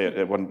 as I say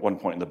at one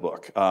point in the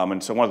book.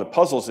 And so one of the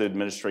puzzles of the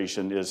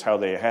administration is how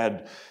they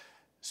had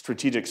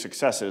strategic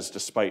successes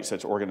despite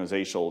such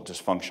organizational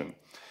dysfunction.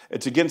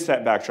 It's against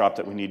that backdrop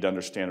that we need to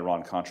understand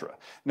Iran-Contra.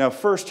 Now,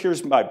 first,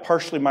 here's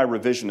partially my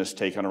revisionist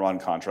take on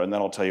Iran-Contra, and then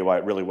I'll tell you why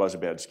it really was a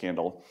bad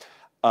scandal.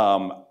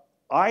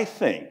 I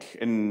think,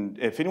 and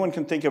if anyone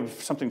can think of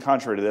something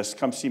contrary to this,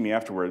 come see me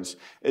afterwards,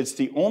 it's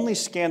the only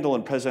scandal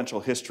in presidential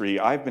history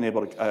I've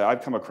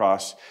come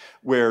across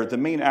where the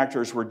main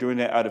actors were doing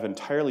it out of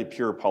entirely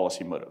pure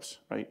policy motives,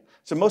 right?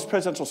 So most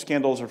presidential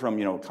scandals are from,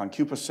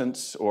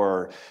 concupiscence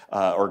or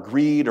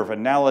greed or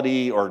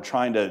venality or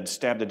trying to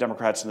stab the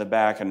Democrats in the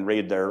back and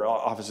raid their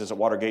offices at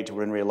Watergate to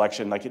win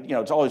re-election.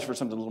 It's always for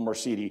something a little more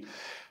seedy.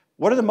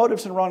 What are the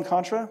motives in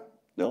Iran-Contra?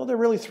 No, they're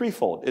really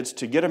threefold. It's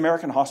to get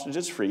American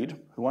hostages freed.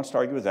 Who wants to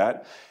argue with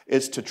that?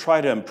 It's to try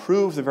to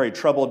improve the very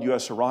troubled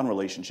U.S.-Iran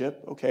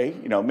relationship. Okay,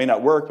 it may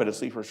not work, but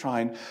at least we're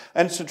trying.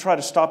 And it's to try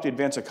to stop the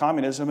advance of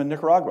communism in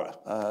Nicaragua.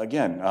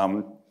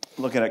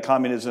 Looking at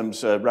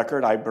communism's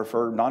record, I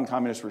prefer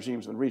non-communist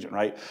regimes in the region,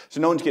 right? So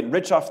no one's getting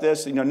rich off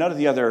this. None of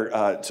the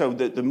other, so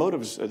the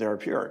motives there are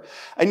pure.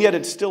 And yet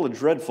it's still a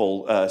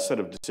dreadful set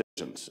of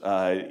decisions.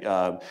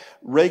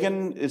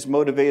 Reagan is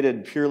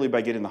motivated purely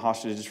by getting the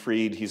hostages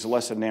freed. He's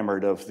less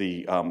enamored of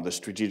the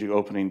strategic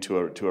opening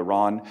to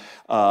Iran,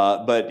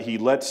 but he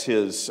lets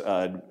his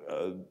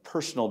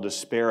personal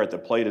despair at the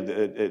plate of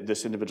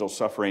this individual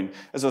suffering.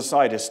 As an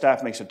aside, his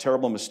staff makes a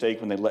terrible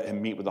mistake when they let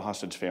him meet with the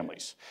hostage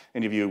families.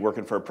 Any of you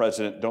working for a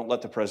president, don't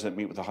let the president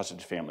meet with the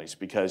hostage families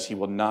because he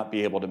will not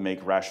be able to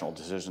make rational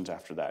decisions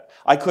after that.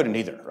 I couldn't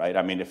either, right?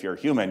 If you're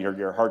human,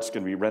 your heart's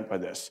going to be rent by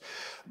this.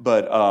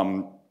 But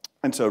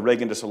and so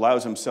Reagan just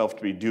allows himself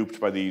to be duped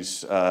by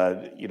these,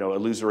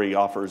 illusory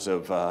offers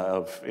of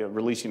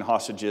releasing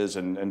hostages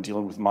and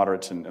dealing with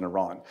moderates in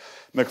Iran.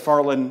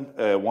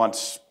 McFarlane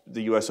wants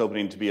the U.S.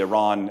 opening to be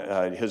Iran.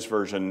 His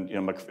version,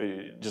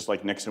 just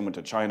like Nixon went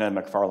to China,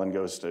 McFarlane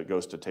goes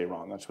to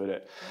Tehran. That's what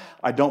it.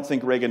 I don't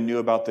think Reagan knew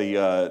about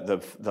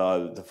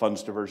the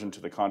funds diversion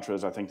to the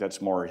Contras. I think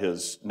that's more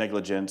his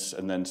negligence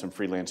and then some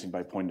freelancing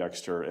by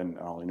Poindexter and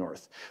Ollie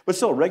North. But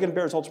still, Reagan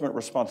bears ultimate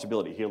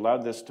responsibility. He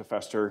allowed this to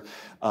fester.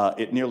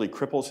 It nearly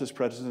cripples his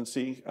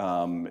presidency.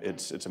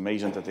 It's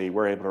amazing that they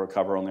were able to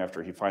recover only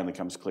after he finally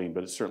comes clean,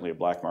 but it's certainly a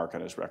black mark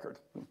on his record.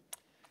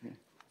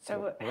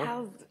 So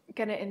Hal's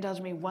going to indulge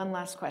me one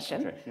last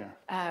question. Okay,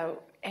 yeah.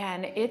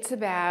 And it's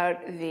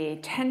about the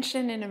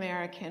tension in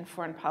American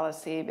foreign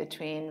policy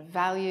between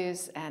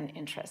values and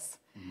interests.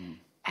 Mm-hmm.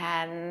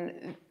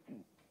 And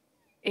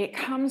it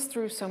comes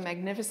through so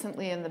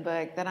magnificently in the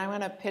book that I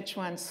want to pitch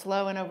one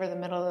slow and over the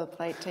middle of the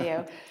plate to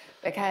you,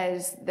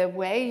 because the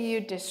way you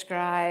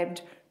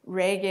described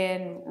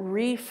Reagan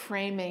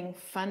reframing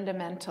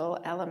fundamental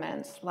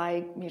elements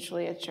like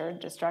mutually assured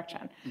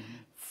destruction, mm-hmm.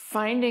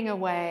 finding a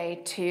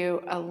way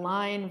to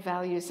align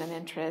values and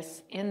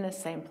interests in the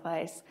same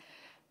place.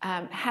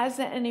 Has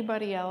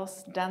anybody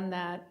else done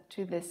that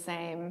to the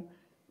same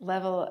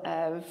level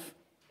of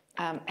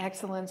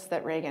excellence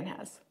that Reagan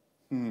has?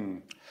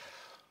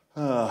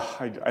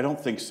 I don't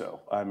think so.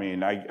 I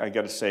mean, I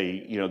got to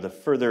say, the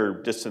further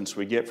distance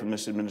we get from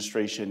this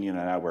administration,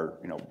 now we're,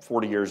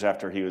 40 years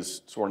after he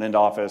was sworn into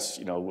office,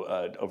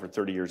 over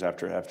 30 years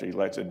after he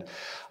elected.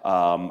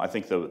 I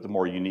think the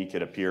more unique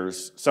it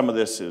appears. Some of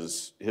this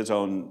is his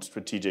own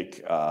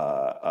strategic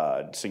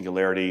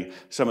singularity.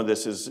 Some of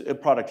this is a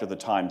product of the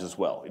times as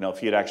well. If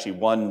he had actually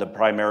won the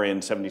primary in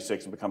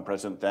 '76 and become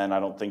president then, I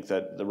don't think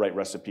that the right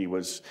recipe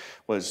was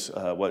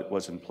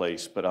in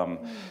place. But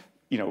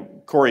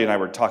Kori and I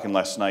were talking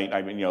last night.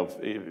 I mean,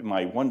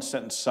 my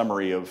one-sentence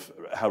summary of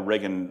how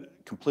Reagan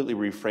completely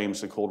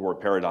reframes the Cold War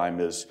paradigm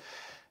is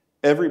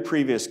every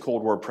previous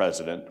Cold War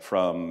president,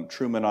 from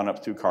Truman on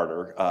up through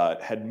Carter,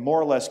 had more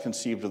or less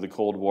conceived of the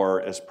Cold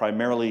War as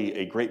primarily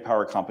a great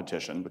power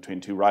competition between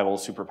two rival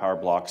superpower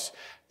blocs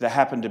that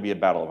happened to be a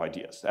battle of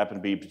ideas, that happened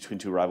to be between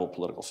two rival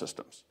political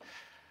systems.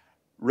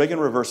 Reagan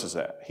reverses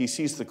that. He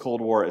sees the Cold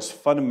War as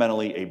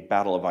fundamentally a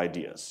battle of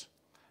ideas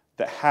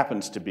that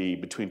happens to be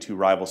between two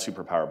rival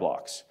superpower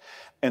blocs.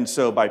 And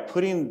so by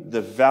putting the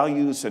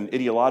values and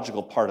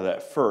ideological part of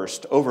that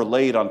first,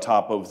 overlaid on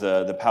top of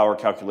the power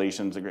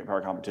calculations, the great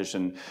power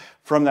competition,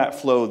 from that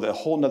flow, the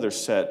whole nother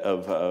set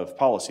of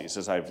policies,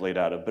 as I've laid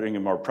out, of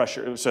bringing more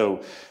pressure.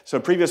 So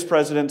previous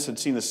presidents had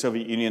seen the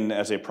Soviet Union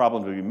as a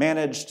problem to be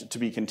managed, to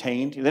be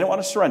contained. They didn't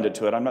want to surrender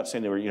to it. I'm not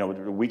saying they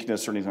were,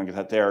 weakness or anything like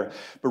that there.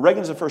 But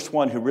Reagan's the first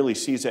one who really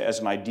sees it as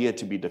an idea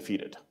to be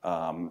defeated.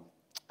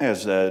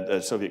 As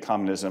Soviet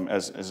Communism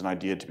as an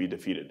idea to be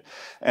defeated.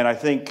 And I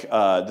think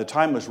the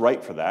time was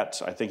right for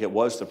that. I think it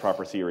was the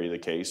proper theory of the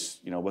case.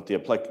 What the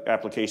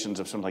applications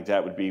of something like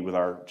that would be with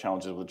our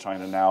challenges with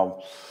China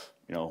now,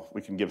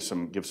 we can give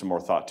some more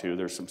thought to.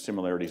 There's some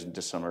similarities and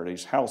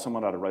dissimilarities. Hal,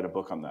 someone ought to write a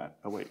book on that.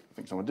 Oh wait, I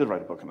think someone did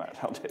write a book on that.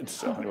 Hal did.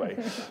 So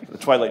anyway, the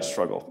Twilight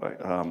Struggle.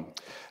 Right?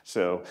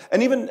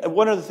 And even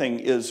one other thing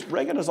is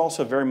Reagan is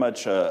also very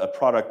much a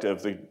product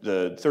of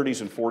the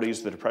 30s and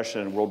 40s, the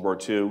Depression and World War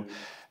II.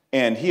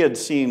 And he had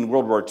seen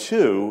World War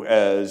II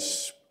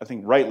as, I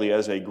think rightly,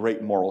 as a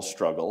great moral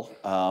struggle,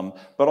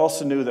 but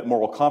also knew that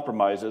moral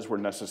compromises were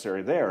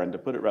necessary there. And to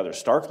put it rather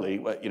starkly,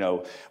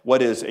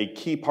 what is a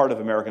key part of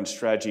American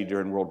strategy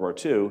during World War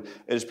II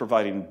is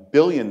providing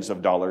billions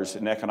of dollars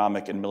in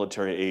economic and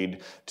military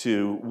aid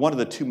to one of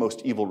the two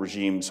most evil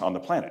regimes on the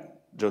planet,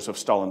 Joseph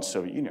Stalin's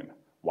Soviet Union.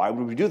 Why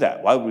would we do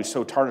that? Why would we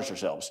so tarnish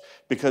ourselves?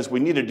 Because we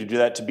needed to do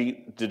that to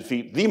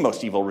defeat the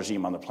most evil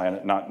regime on the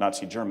planet, not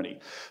Nazi Germany.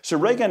 So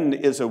Reagan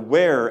is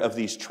aware of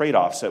these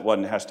trade-offs that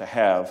one has to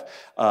have,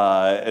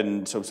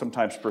 and so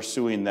sometimes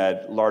pursuing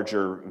that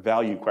larger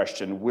value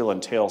question will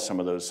entail some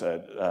of those,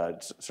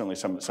 certainly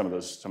some of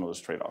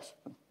those trade-offs.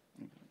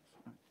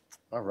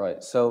 All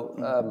right, so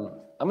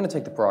I'm going to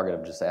take the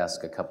prerogative just to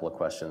ask a couple of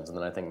questions, and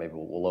then I think maybe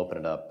we'll open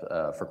it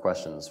up for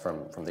questions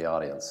from the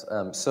audience.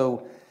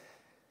 So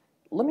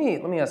let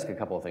me ask a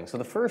couple of things. So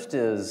the first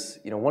is,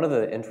 one of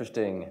the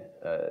interesting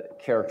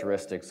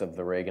characteristics of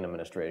the Reagan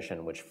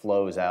administration, which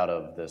flows out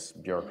of this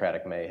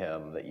bureaucratic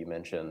mayhem that you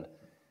mentioned,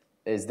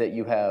 is that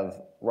you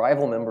have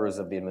rival members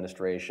of the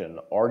administration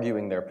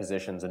arguing their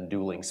positions in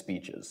dueling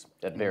speeches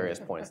at various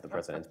points of the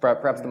presidency.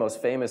 Perhaps the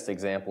most famous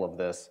example of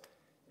this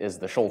is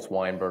the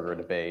Schultz-Weinberger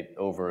debate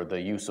over the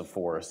use of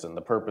force and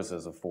the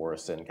purposes of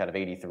force in kind of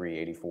 83,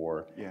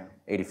 84,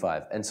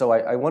 85. And so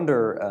I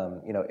wonder,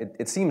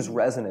 it seems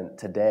resonant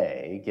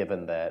today,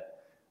 given that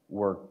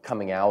we're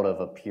coming out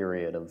of a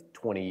period of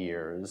 20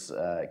 years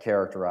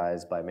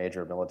characterized by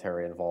major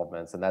military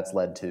involvements, and that's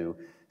led to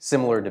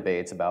similar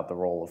debates about the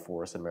role of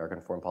force in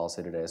American foreign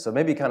policy today. So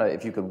maybe kind of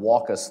if you could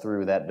walk us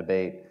through that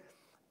debate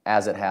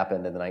as it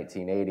happened in the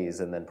 1980s,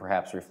 and then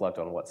perhaps reflect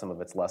on what some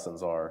of its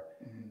lessons are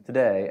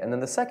today. And then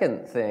the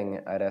second thing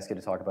I'd ask you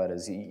to talk about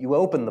is you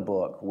open the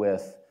book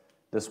with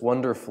this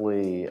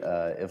wonderfully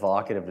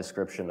evocative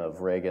description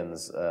of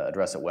Reagan's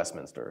address at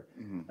Westminster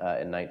in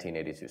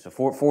 1982, so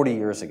 40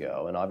 years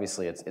ago. And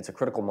obviously it's a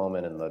critical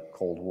moment in the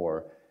Cold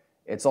War.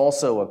 It's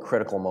also a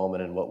critical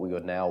moment in what we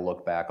would now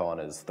look back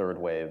on as third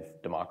wave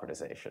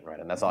democratization,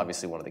 right? And that's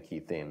obviously one of the key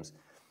themes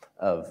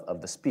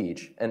of the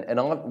speech. And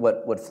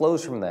what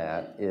flows from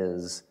that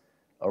is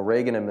a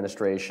Reagan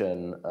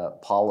administration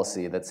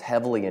policy that's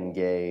heavily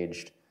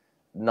engaged,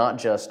 not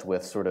just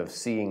with sort of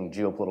seeing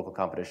geopolitical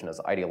competition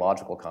as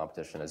ideological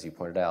competition, as you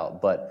pointed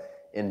out,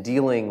 but in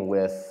dealing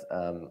with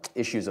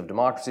issues of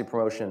democracy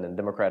promotion and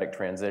democratic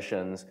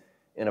transitions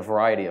in a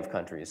variety of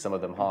countries, some of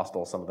them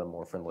hostile, some of them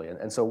more friendly.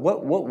 And so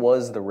what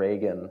was the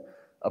Reagan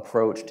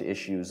approach to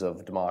issues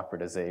of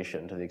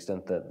democratization, to the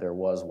extent that there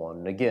was one?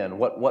 And again,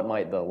 what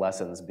might the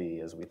lessons be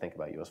as we think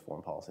about U.S.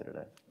 foreign policy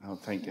today? Oh,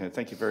 thank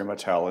you very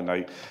much, Hal. And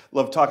I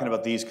love talking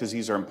about these because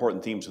these are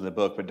important themes in the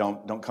book, but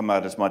don't come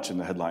out as much in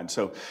the headline.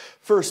 So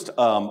first,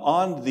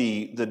 on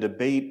the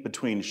debate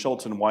between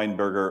Schultz and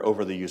Weinberger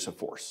over the use of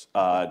force,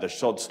 the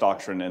Schultz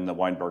doctrine and the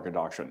Weinberger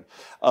doctrine.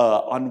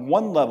 On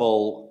one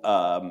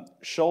level,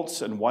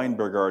 Schultz and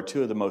Weinberger are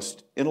two of the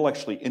most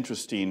intellectually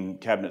interesting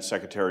cabinet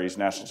secretaries,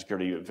 national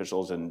security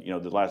officials in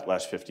the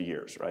last 50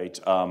 years, right?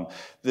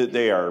 That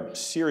they are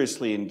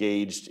seriously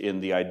engaged in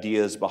the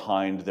ideas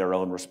behind their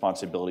own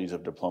responsibilities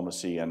of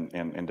diplomacy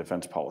and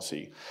defense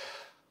policy.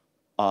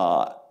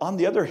 On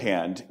the other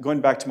hand,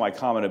 going back to my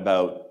comment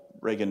about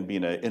Reagan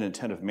being an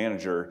inattentive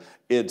manager,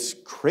 it's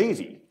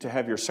crazy to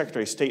have your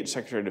Secretary of State and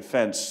Secretary of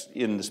Defense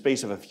in the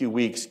space of a few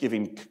weeks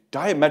giving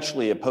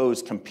diametrically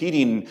opposed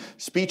competing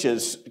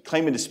speeches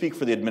claiming to speak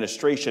for the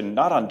administration,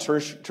 not on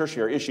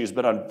tertiary issues,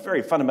 but on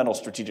very fundamental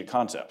strategic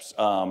concepts.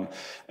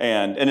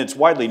 And it's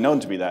widely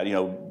known to be that.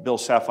 Bill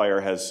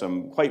Sapphire has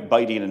some quite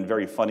biting and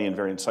very funny and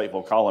very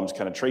insightful columns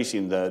kind of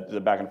tracing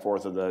the back and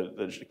forth of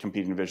the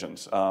competing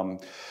visions.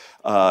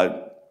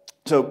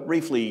 So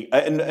briefly,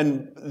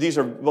 and these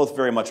are both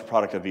very much a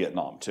product of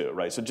Vietnam too,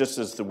 right? So just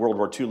as the World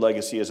War II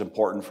legacy is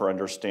important for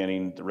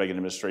understanding the Reagan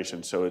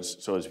administration, so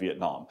is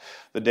Vietnam.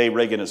 The day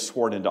Reagan is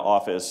sworn into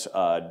office,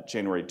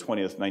 January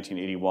 20th,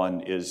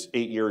 1981, is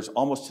 8 years,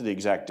 almost to the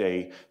exact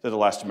day that the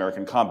last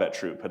American combat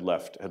troop had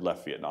left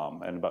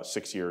Vietnam, and about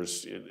 6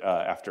 years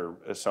after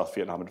South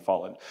Vietnam had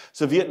fallen.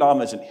 So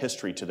Vietnam isn't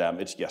history to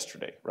them; it's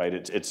yesterday, right?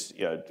 It's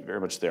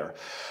very much there.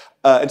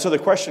 And so the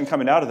question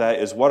coming out of that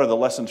is, what are the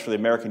lessons for the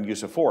American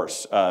use of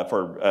force,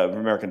 for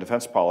American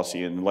defense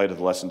policy in light of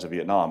the lessons of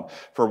Vietnam?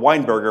 For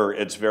Weinberger,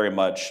 it's very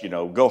much,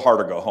 go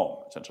hard or go home,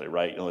 essentially,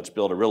 right? Let's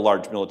build a real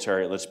large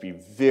military. Let's be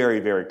very,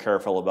 very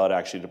careful about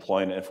actually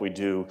deploying it. If we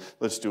do,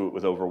 let's do it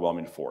with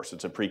overwhelming force.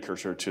 It's a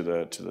precursor to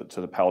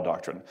the Powell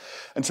Doctrine.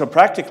 And so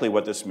practically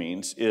what this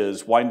means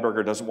is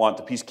Weinberger doesn't want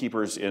the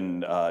peacekeepers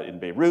in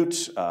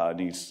Beirut, and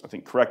he's, I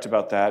think, correct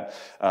about that.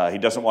 He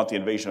doesn't want the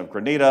invasion of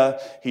Grenada.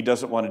 He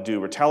doesn't want to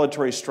do retaliatory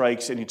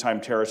strikes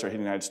anytime terrorists are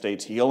hitting the United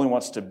States. He only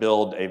wants to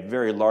build a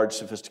very large,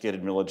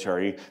 sophisticated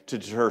military to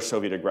deter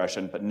Soviet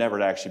aggression, but never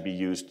to actually be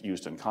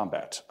used in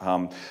combat.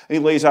 And he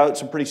lays out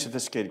some pretty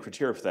sophisticated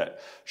criteria for that.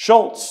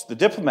 Schultz, the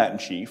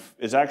diplomat-in-chief,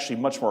 is actually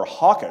much more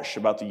hawkish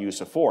about the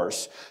use of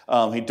force.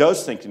 He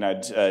does think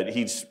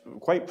he's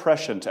quite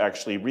prescient to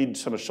actually read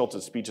some of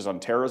Schultz's speeches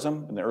on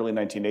terrorism in the early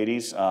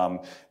 1980s.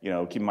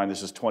 Keep in mind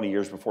this is 20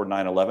 years before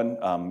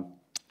 9/11.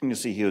 You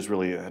see he was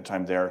really ahead of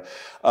time there.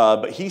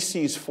 But he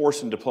sees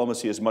force and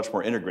diplomacy as much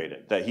more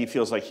integrated, that he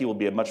feels like he will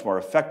be a much more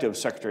effective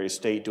Secretary of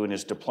State doing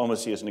his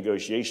diplomacy, his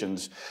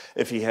negotiations,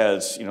 if he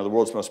has the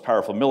world's most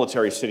powerful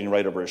military sitting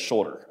right over his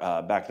shoulder,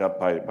 backed up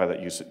by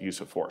that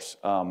use of force.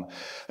 And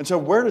so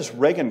where does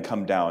Reagan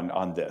come down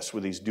on this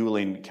with these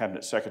dueling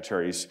cabinet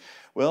secretaries?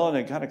 Well, in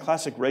a kind of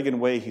classic Reagan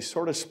way, he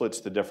sort of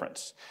splits the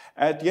difference.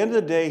 At the end of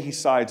the day, he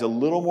sides a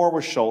little more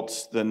with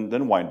Schultz than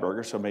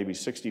Weinberger, so maybe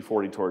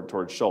 60-40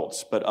 toward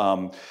Schultz. But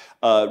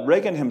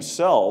Reagan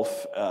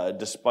himself,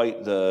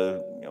 despite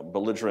the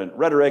belligerent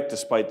rhetoric,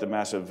 despite the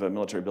massive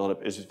military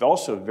buildup, is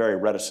also very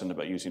reticent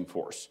about using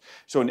force.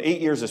 So in 8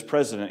 years as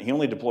president, he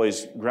only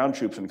deploys ground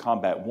troops in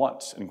combat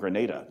once in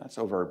Grenada. That's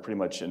over pretty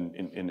much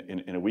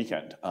in a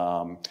weekend.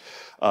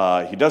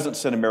 He doesn't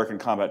send American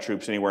combat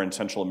troops anywhere in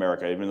Central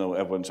America, even though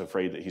everyone's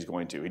afraid that he's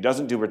going to. He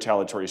doesn't do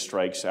retaliatory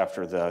strikes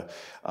after the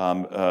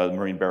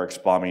Marine barracks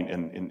bombing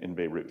in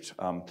Beirut.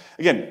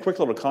 Again, quick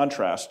little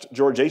contrast.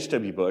 George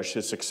H.W. Bush,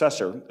 his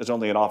successor, is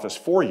only in office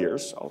 4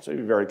 years, also a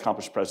very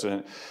accomplished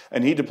president,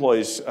 and he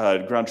deploys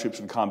ground troops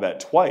in combat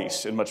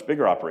twice in much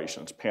bigger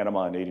operations,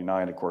 Panama in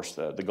 '89, of course,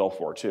 the Gulf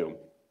War too.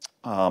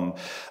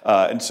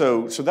 And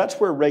so that's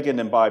where Reagan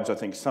imbibes, I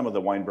think, some of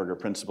the Weinberger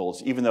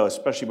principles, even though,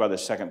 especially by the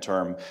second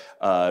term,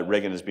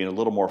 Reagan is being a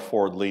little more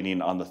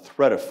forward-leaning on the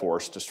threat of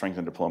force to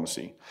strengthen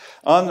diplomacy.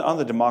 On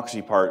the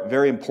democracy part,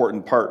 very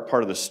important part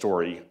of the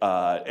story,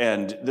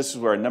 and this is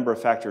where a number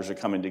of factors are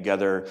coming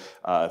together.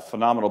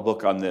 Phenomenal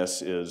book on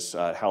this is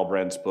Hal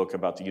Brand's book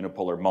about the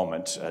unipolar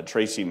moment,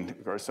 tracing,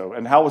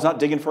 and Hal was not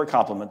digging for a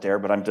compliment there,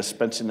 but I'm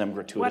dispensing them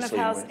gratuitously.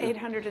 One of Hal's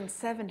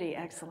 870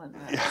 excellent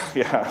books.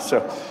 Yeah,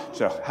 so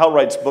Hal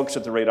writes books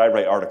at the rate I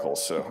write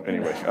articles, so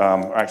anyway,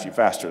 actually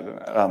faster than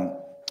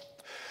that.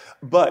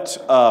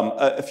 But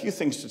a few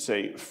things to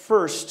say.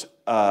 First,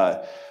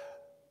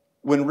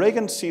 when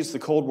Reagan sees the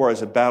Cold War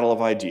as a battle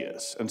of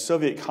ideas and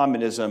Soviet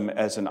communism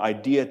as an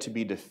idea to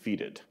be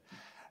defeated,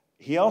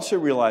 he also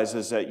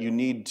realizes that you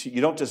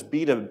don't just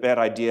beat a bad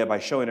idea by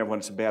showing everyone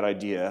it's a bad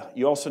idea,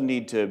 you also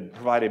need to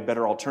provide a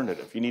better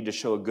alternative. You need to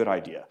show a good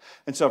idea.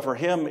 And so for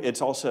him,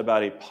 it's also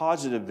about a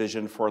positive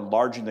vision for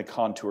enlarging the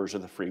contours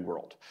of the free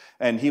world.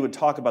 And he would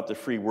talk about the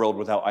free world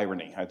without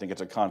irony. I think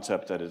it's a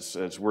concept that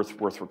is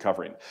worth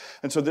recovering.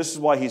 And so this is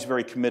why he's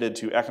very committed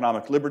to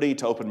economic liberty,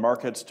 to open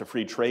markets, to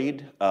free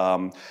trade,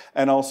 and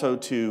also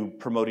to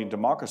promoting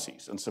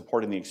democracies and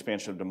supporting the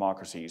expansion of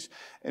democracies,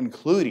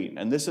 including,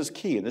 and this is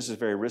key, and this is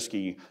very risky,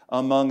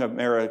 among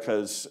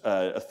America's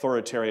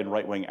authoritarian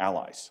right-wing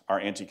allies, our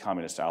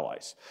anti-communist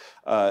allies.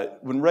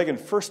 When Reagan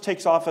first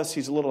takes office,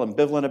 he's a little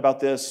ambivalent about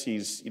this.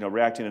 He's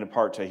reacting in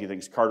part to, he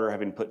thinks, Carter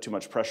having put too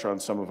much pressure on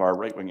some of our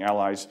right-wing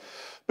allies.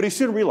 But he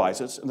soon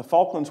realizes, and the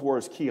Falklands War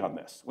is key on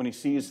this, when he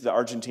sees the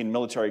Argentine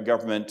military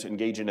government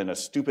engaging in a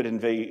stupid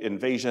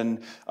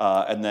invasion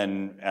and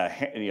then,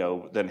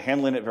 then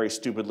handling it very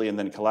stupidly and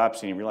then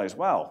collapsing, he realized,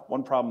 wow,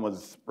 one problem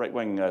with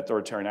right-wing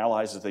authoritarian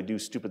allies is they do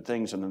stupid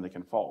things and then they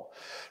can fall.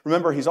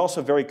 Remember, he's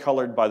also very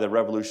colored by the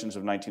revolutions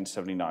of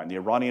 1979, the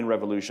Iranian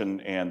Revolution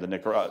and the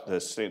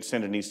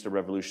Sandinista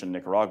Revolution in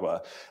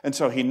Nicaragua. And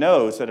so he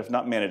knows that if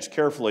not managed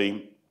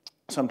carefully,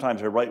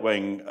 sometimes a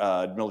right-wing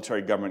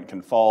military government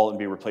can fall and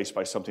be replaced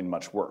by something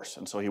much worse.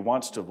 And so he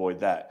wants to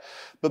avoid that.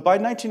 But by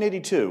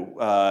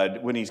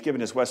 1982, when he's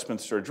given his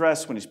Westminster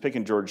address, when he's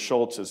picking George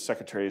Shultz as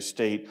Secretary of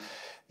State,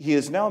 he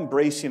is now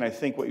embracing, I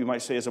think, what you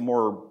might say is a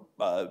more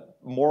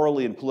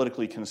morally and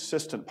politically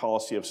consistent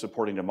policy of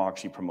supporting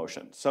democracy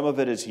promotion. Some of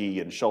it is he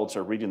and Shultz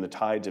are reading the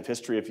tides of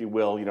history, if you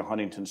will,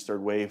 Huntington's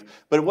third wave,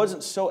 but it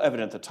wasn't so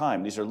evident at the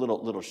time. These are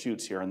little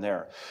shoots here and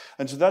there.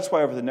 And so that's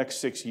why over the next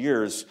 6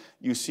 years,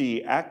 you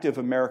see active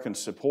American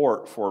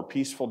support for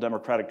peaceful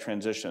democratic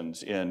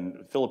transitions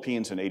in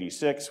Philippines in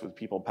 86 with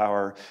People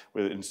Power,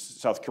 in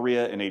South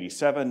Korea in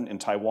 87, in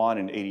Taiwan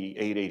in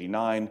 88,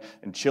 89,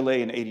 in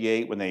Chile in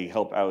 88 when they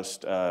help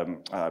oust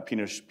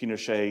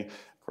Pinochet,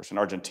 of course, in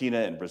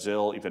Argentina, in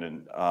Brazil,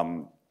 even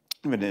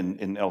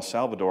in El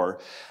Salvador.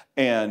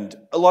 And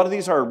a lot of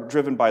these are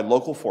driven by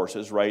local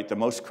forces, right? The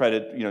most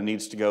credit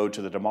needs to go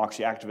to the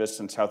democracy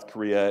activists in South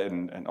Korea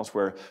and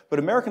elsewhere. But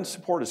American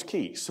support is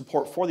key.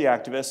 Support for the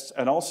activists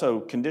and also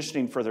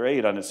conditioning further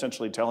aid on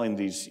essentially telling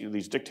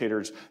these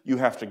dictators, you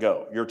have to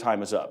go. Your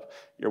time is up.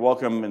 You're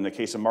welcome, in the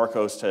case of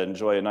Marcos, to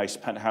enjoy a nice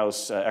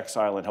penthouse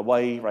exile in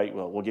Hawaii, right?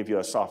 Well, we'll give you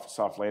a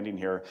soft landing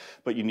here,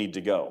 but you need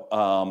to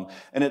go.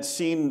 And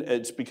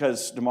it's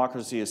because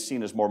democracy is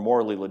seen as more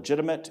morally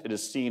legitimate. It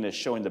is seen as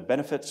showing the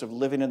benefits of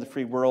living in the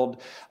free world.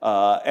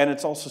 And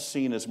it's also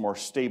seen as more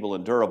stable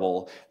and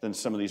durable than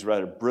some of these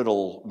rather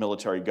brittle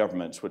military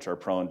governments, which are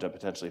prone to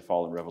potentially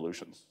fall in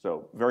revolutions.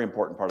 So very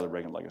important part of the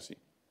Reagan legacy.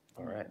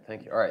 All right,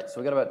 thank you. All right, so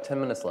we got about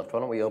 10 minutes left. Why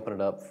don't we open it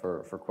up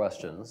for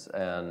questions?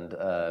 And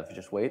if you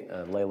just wait,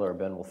 Layla or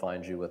Ben will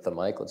find you with the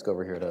mic. Let's go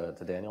over here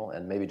to Daniel,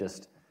 and maybe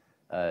just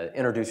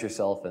introduce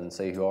yourself and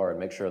say who you are, and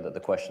make sure that the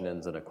question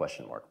ends in a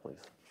question mark, please.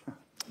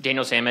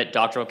 Daniel Samet,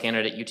 doctoral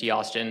candidate at UT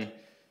Austin.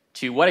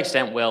 To what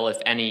extent will, if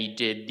any,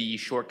 did the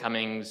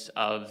shortcomings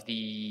of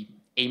the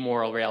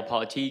amoral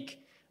realpolitik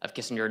of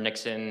Kissinger and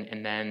Nixon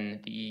and then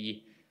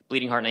the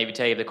bleeding heart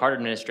naivete of the Carter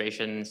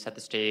administration set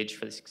the stage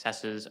for the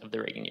successes of the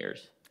Reagan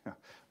years? Yeah.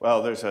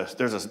 Well, there's a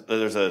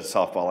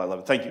softball. I love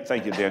it.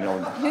 Thank you, Daniel.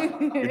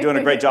 And you're doing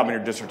a great job in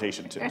your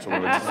dissertation too. I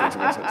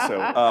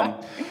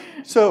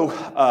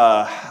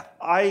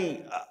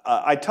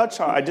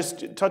just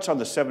touch on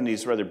the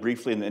 70s rather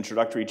briefly in the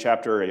introductory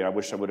chapter. I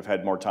wish I would have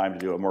had more time to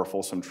do a more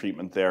fulsome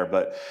treatment there.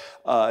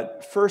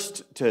 But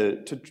first,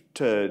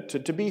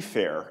 to be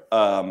fair,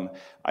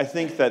 I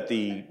think that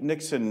the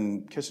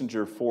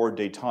Nixon-Kissinger Ford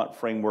détente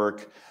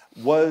framework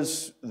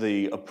was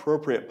the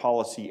appropriate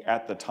policy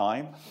at the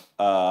time.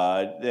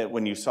 That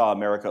when you saw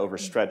America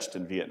overstretched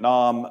in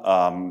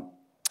Vietnam.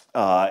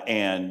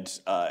 And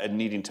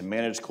needing to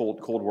manage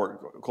Cold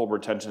War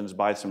tensions,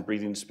 buy some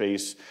breathing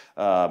space,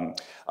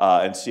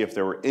 and see if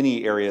there were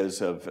any areas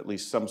of at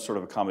least some sort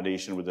of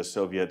accommodation with the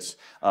Soviets,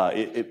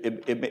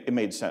 it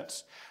made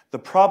sense. The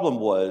problem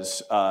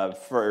was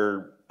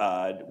for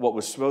what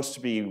was supposed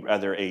to be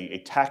rather a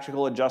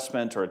tactical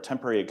adjustment or a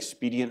temporary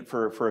expedient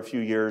for a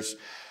few years,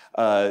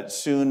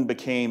 soon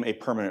became a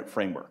permanent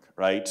framework,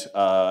 right?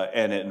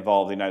 And it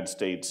involved the United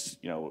States,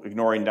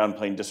 ignoring,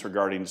 downplaying,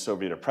 disregarding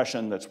Soviet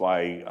oppression. That's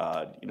why,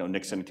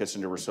 Nixon and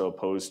Kissinger were so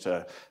opposed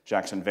to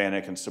Jackson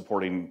Vanik and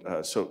supporting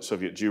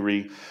Soviet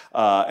Jewry.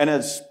 And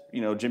as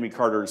Jimmy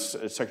Carter's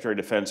Secretary of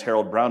Defense,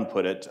 Harold Brown,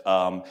 put it,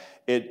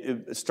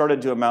 it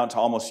started to amount to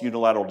almost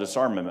unilateral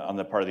disarmament on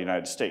the part of the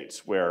United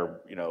States, where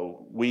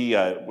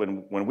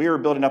when we were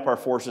building up our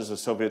forces, the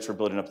Soviets were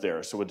building up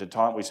theirs. So with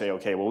détente, we say,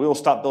 okay, well, we will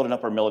stop building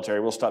up our military,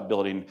 we'll stop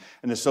building,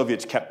 and the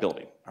Soviets kept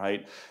building,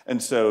 right?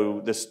 And so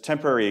this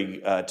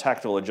temporary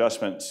tactical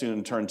adjustment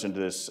soon turns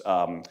into this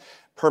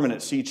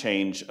permanent sea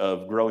change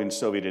of growing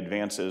Soviet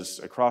advances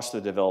across the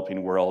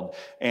developing world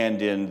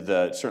and in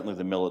certainly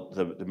the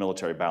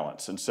military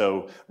balance. And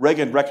so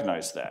Reagan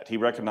recognized that. He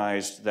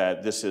recognized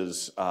that this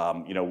is,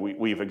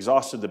 we've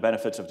exhausted the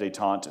benefits of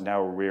détente, and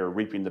now we're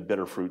reaping the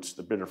bitter fruits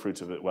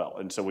of it well.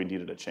 And so we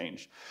needed a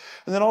change.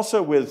 And then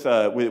also with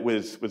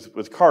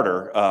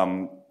Carter,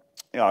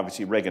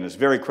 obviously Reagan is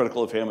very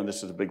critical of him, and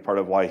this is a big part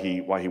of why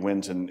he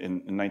wins in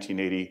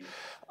 1980.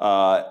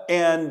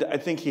 And I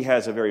think he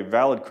has a very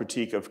valid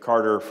critique of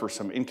Carter for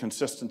some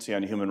inconsistency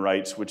on human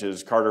rights, which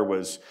is Carter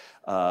was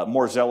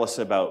more zealous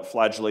about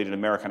flagellating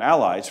American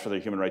allies for their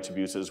human rights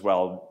abuses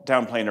while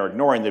downplaying or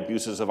ignoring the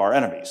abuses of our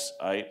enemies,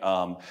 right?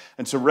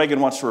 And so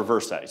Reagan wants to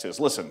reverse that. He says,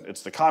 listen,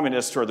 it's the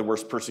communists who are the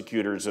worst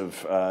persecutors of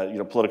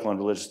political and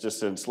religious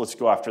dissidents. Let's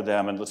go after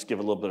them, and let's give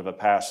a little bit of a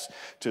pass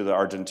to the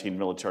Argentine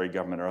military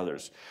government or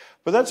others.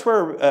 But that's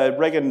where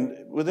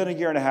Reagan, within a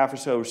year and a half or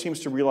so,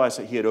 seems to realize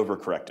that he had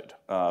overcorrected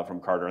from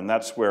Carter. Carter, and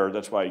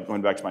that's why,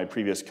 going back to my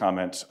previous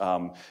comments,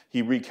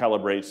 he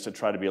recalibrates to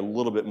try to be a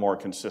little bit more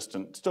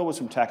consistent, still with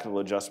some tactical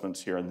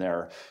adjustments here and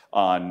there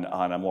on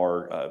a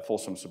more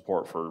fulsome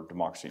support for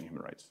democracy and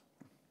human rights.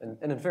 And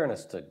in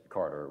fairness to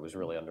Carter, it was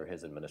really under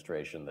his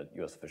administration that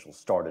U.S. officials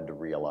started to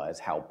realize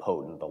how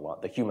potent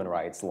the human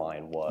rights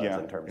line was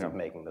in terms of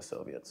making the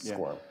Soviets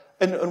squirm.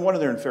 And one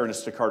other, in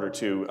fairness to Carter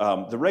too,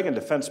 the Reagan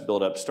defense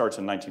buildup starts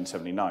in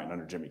 1979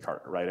 under Jimmy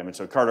Carter, right? I mean,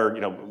 so Carter,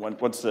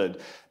 once the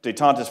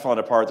détente is falling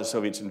apart, the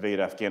Soviets invade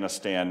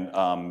Afghanistan.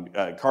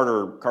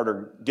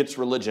 Carter gets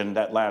religion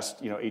that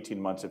last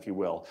 18 months, if you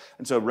will,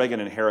 and so Reagan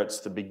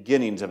inherits the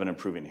beginnings of an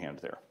improving hand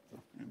there.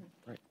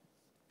 Right.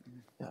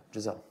 Yeah,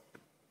 Giselle.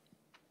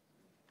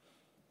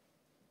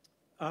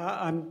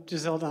 I'm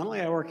Giselle Donnelly.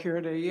 I work here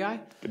at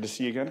AEI. Good to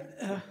see you again.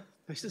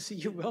 Nice to see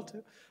you, Will,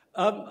 too.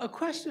 A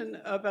question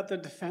about the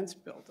defense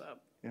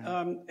buildup.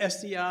 Yeah.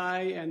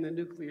 SDI and the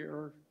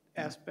nuclear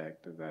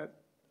aspect of that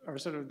are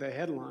sort of the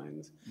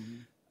headlines.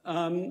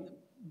 Mm-hmm.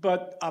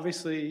 But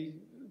obviously,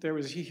 there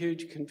was a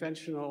huge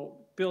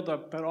conventional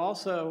buildup, but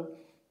also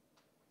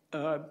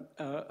a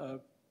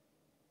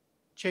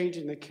change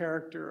in the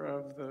character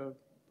of the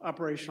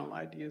operational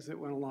ideas that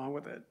went along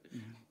with it.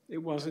 Mm-hmm. It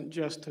wasn't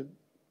just to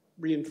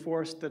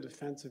reinforce the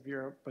defense of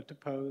Europe, but to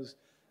pose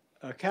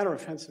a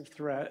counteroffensive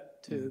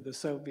threat to the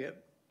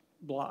Soviet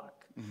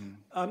bloc.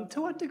 Mm-hmm.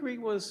 To what degree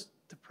was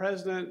the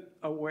president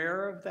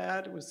aware of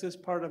that? Was this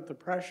part of the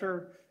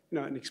pressure,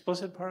 an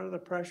explicit part of the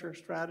pressure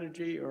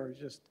strategy, or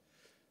just,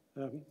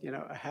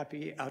 a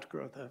happy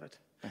outgrowth of it?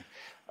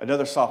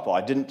 Another softball.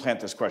 I didn't plant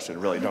this question,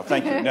 really. No,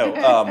 thank you. No.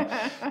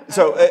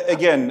 So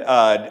again,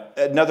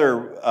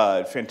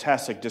 another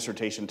fantastic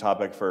dissertation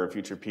topic for a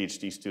future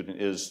PhD student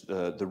is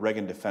the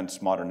Reagan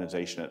defense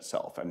modernization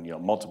itself, and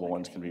multiple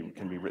ones can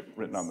be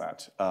written on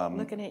that.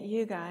 Looking at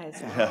you guys.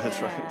 Yeah,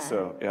 that's right.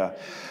 So yeah.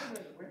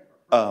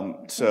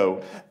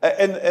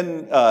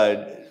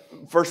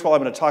 First of all,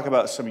 I'm going to talk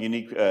about some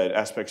unique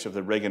aspects of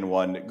the Reagan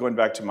one. Going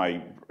back to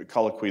my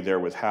colloquy there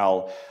with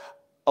Hal.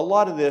 A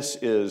lot of this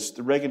is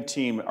the Reagan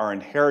team are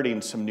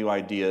inheriting some new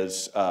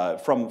ideas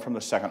from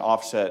the second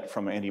offset,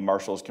 from Andy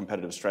Marshall's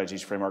competitive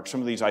strategies framework,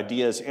 some of these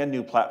ideas and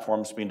new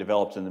platforms being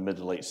developed in the mid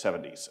to late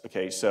 70s.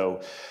 Okay,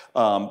 so,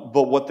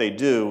 but what they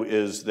do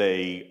is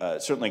they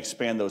certainly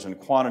expand those in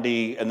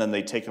quantity, and then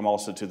they take them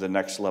also to the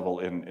next level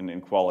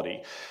in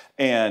quality.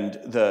 And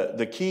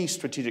the key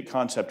strategic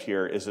concept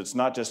here is it's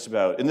not just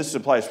about, and this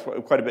applies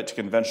quite a bit to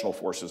conventional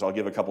forces, I'll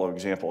give a couple of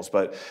examples,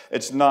 but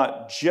it's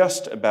not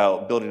just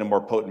about building a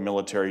more potent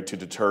military to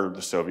deter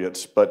the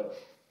Soviets, but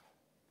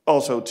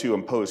also to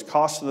impose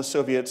costs to the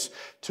Soviets,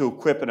 to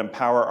equip and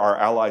empower our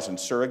allies and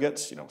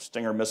surrogates,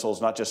 Stinger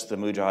missiles, not just the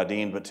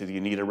Mujahideen, but to the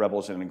UNITA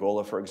rebels in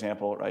Angola, for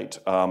example, right?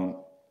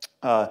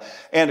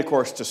 And of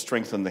course, to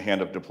strengthen the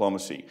hand of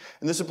diplomacy.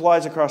 And this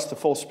applies across the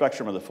full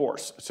spectrum of the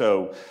force.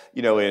 So,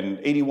 in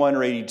 81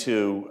 or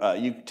 82,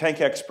 you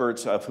tank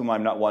experts, of whom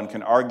I'm not one,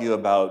 can argue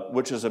about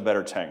which is a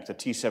better tank, the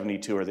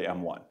T-72 or the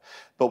M1.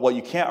 But what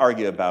you can't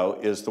argue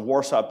about is the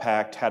Warsaw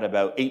Pact had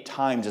about 8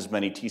 times as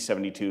many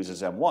T-72s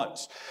as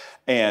M1s.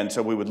 And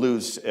so we would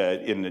lose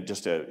in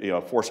just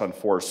a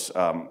force-on-force.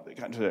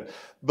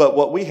 But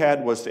what we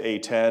had was the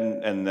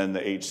A-10 and then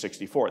the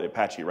H-64, the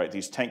Apache, right?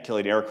 These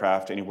tank-killing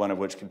aircraft, any one of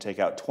which can take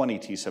out 20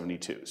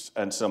 T-72s.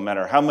 And so no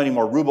matter how many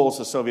more rubles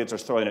the Soviets are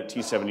throwing at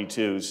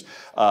T-72s,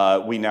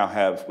 we now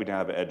have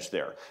an edge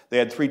there. They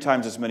had 3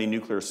 times as many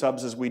nuclear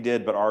subs as we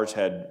did, but ours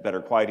had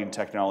better quieting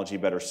technology,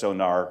 better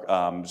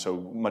sonar, so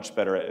much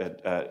better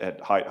at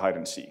hide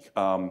and seek.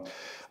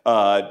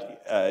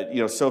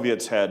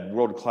 Soviets had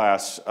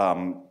world-class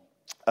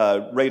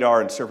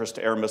radar and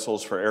surface-to-air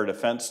missiles for air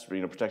defense,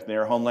 protecting the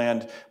air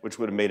homeland, which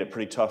would have made it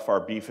pretty tough for our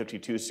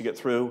B-52s to get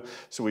through.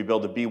 So we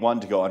build the B-1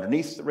 to go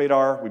underneath the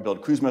radar, we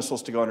build cruise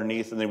missiles to go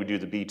underneath, and then we do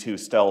the B-2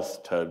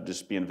 stealth to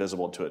just be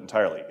invisible to it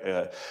entirely.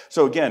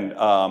 So again,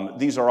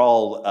 these are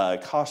all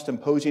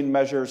cost-imposing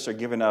measures. They're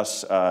giving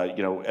us,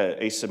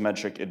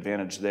 asymmetric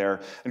advantage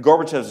there. And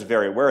Gorbachev is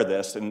very aware of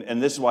this,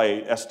 and this is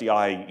why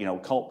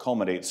SDI,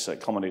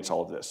 culminates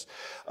all of this.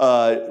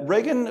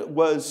 Reagan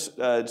was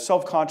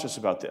self-conscious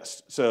about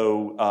this.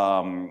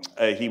 So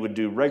he would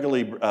do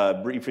regularly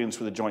briefings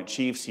with the Joint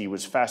Chiefs. He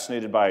was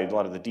fascinated by a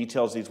lot of the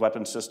details of these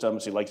weapon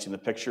systems. He liked seeing the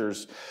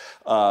pictures.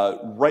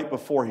 Right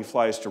before he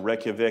flies to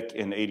Reykjavik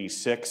in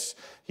 '86,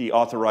 he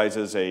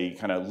authorizes a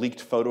kind of leaked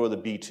photo of the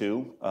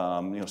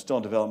B-2, still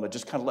in development,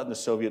 just kind of letting the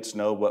Soviets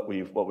know what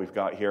we've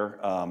got here.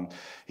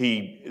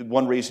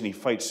 One reason he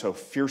fights so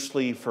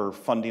fiercely for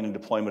funding and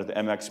deployment of the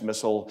MX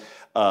missile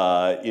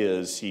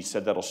is he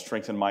said that'll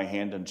strengthen my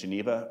hand in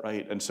Geneva,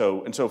 right? And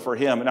so for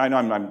him, and I know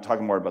I'm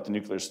talking more about the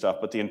nuclear stuff,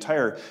 but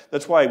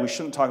that's why we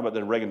shouldn't talk about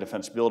the Reagan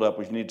defense buildup.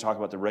 We need to talk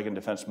about the Reagan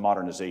defense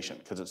modernization,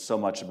 because it's so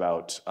much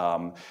about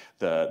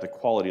the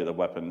quality of the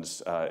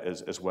weapons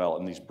as well,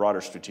 and these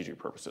broader strategic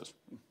purposes.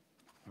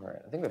 All right,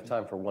 I think we have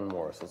time for one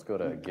more, so let's go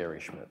to Gary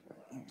Schmidt.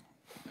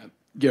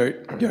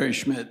 Gary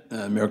Schmidt,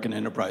 American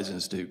Enterprise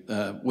Institute.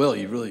 Will,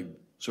 you really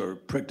sort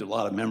of pricked a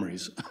lot of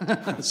memories.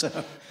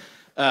 So,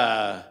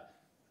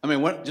 I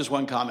mean, just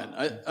one comment.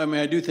 I mean,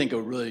 I do think a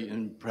really,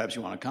 and perhaps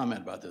you want to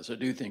comment about this, I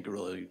do think a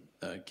really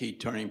key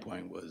turning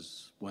point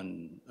was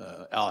when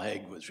Al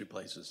Haig was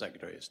replaced as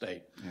Secretary of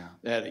State. Yeah.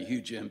 That had a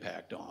huge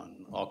impact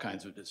on all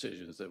kinds of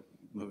decisions that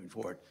moving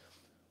forward.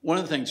 One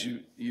of the things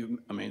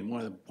I mean,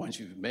 one of the points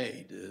you've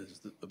made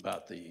is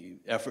about the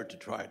effort to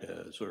try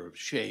to sort of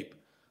shape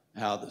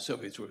how the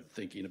Soviets were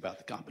thinking about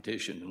the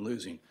competition and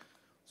losing.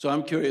 So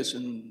I'm curious,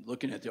 in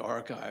looking at the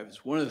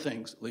archives, one of the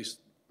things, at least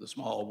the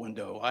small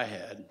window I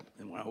had,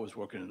 and when I was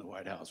working in the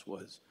White House,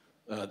 was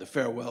the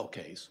farewell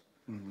case,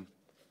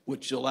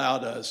 which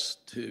allowed us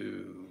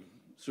to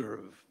sort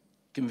of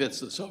convince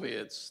the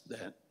Soviets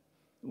that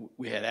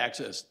we had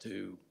access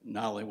to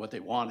not only what they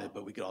wanted,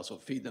 but we could also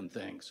feed them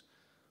things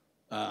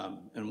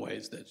in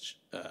ways that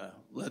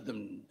led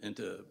them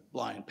into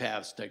blind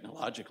paths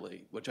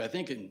technologically, which I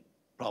think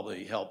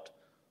probably helped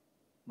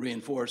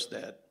reinforce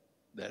that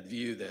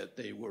view that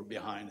they were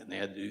behind and they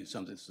had to do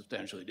something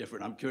substantially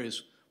different. I'm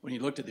curious, when you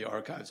looked at the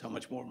archives, how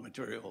much more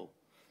material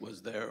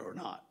was there or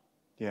not?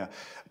 Yeah.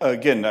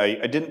 Again,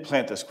 I didn't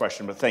plant this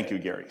question, but thank you,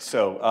 Gary.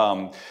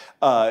 So,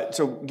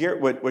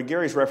 what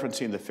Gary's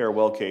referencing, the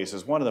farewell case,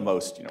 is one of the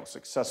most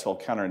successful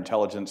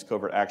counterintelligence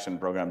covert action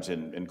programs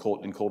in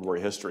Cold War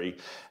history.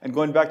 And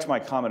going back to my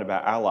comment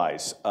about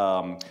allies,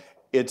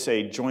 it's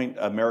a joint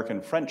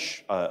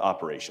American-French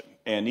operation.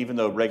 And even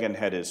though Reagan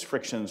had his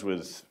frictions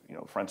with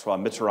Francois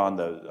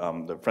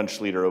Mitterrand, the French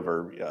leader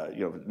over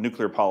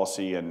nuclear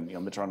policy, and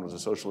Mitterrand was a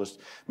socialist.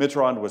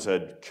 Mitterrand was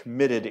a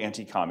committed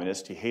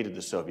anti-communist. He hated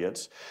the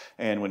Soviets.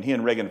 And when he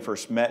and Reagan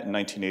first met in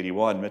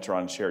 1981,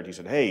 Mitterrand shared. He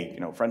said, "Hey,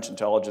 French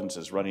intelligence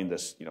is running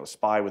this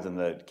spy within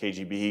the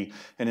KGB,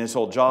 and his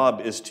whole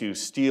job is to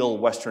steal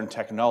Western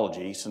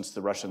technology, since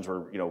the Russians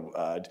were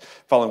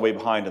falling way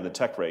behind in the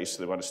tech race. So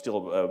they want to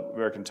steal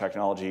American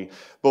technology,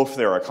 both for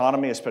their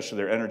economy, especially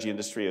their energy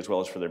industry, as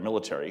well as for their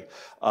military.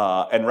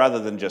 And rather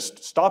than just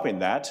stopping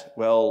that,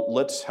 well,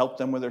 let's help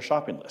them with their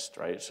shopping list,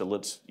 right? So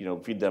let's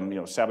feed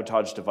them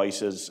sabotage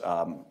devices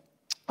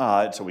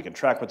so we can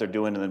track what they're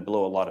doing and then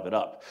blow a lot of it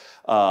up.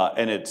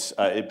 And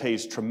it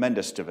pays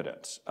tremendous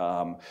dividends.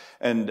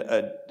 And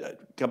a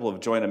couple of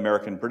joint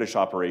American-British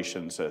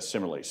operations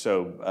similarly.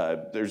 So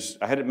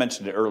I hadn't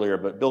mentioned it earlier,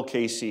 but Bill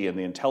Casey and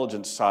the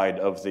intelligence side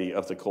of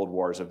the Cold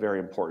War is a very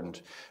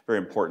important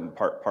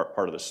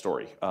part of the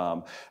story.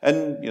 And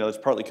it's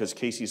partly because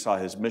Casey saw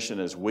his mission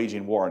as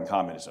waging war on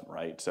communism,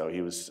 right? So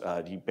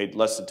he paid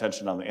less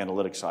attention on the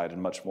analytic side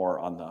and much more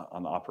on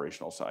the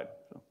operational side.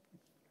 So.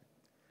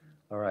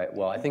 All right.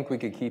 Well, I think we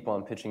could keep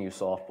on pitching you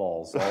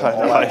softballs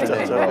all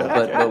afternoon,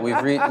 but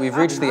we've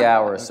reached the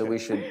hour, so we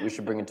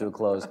should bring it to a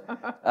close.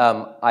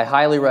 I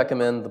highly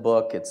recommend the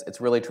book.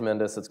 It's really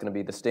tremendous. It's going to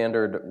be the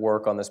standard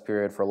work on this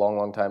period for a long,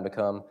 long time to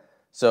come.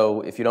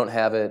 So if you don't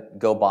have it,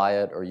 go buy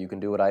it, or you can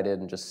do what I did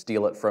and just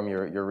steal it from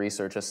your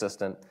research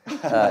assistant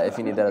if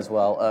you need that as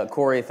well.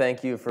 Kori,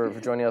 thank you for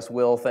joining us.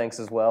 Will, thanks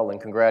as well, and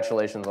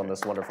congratulations on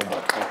this wonderful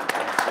book.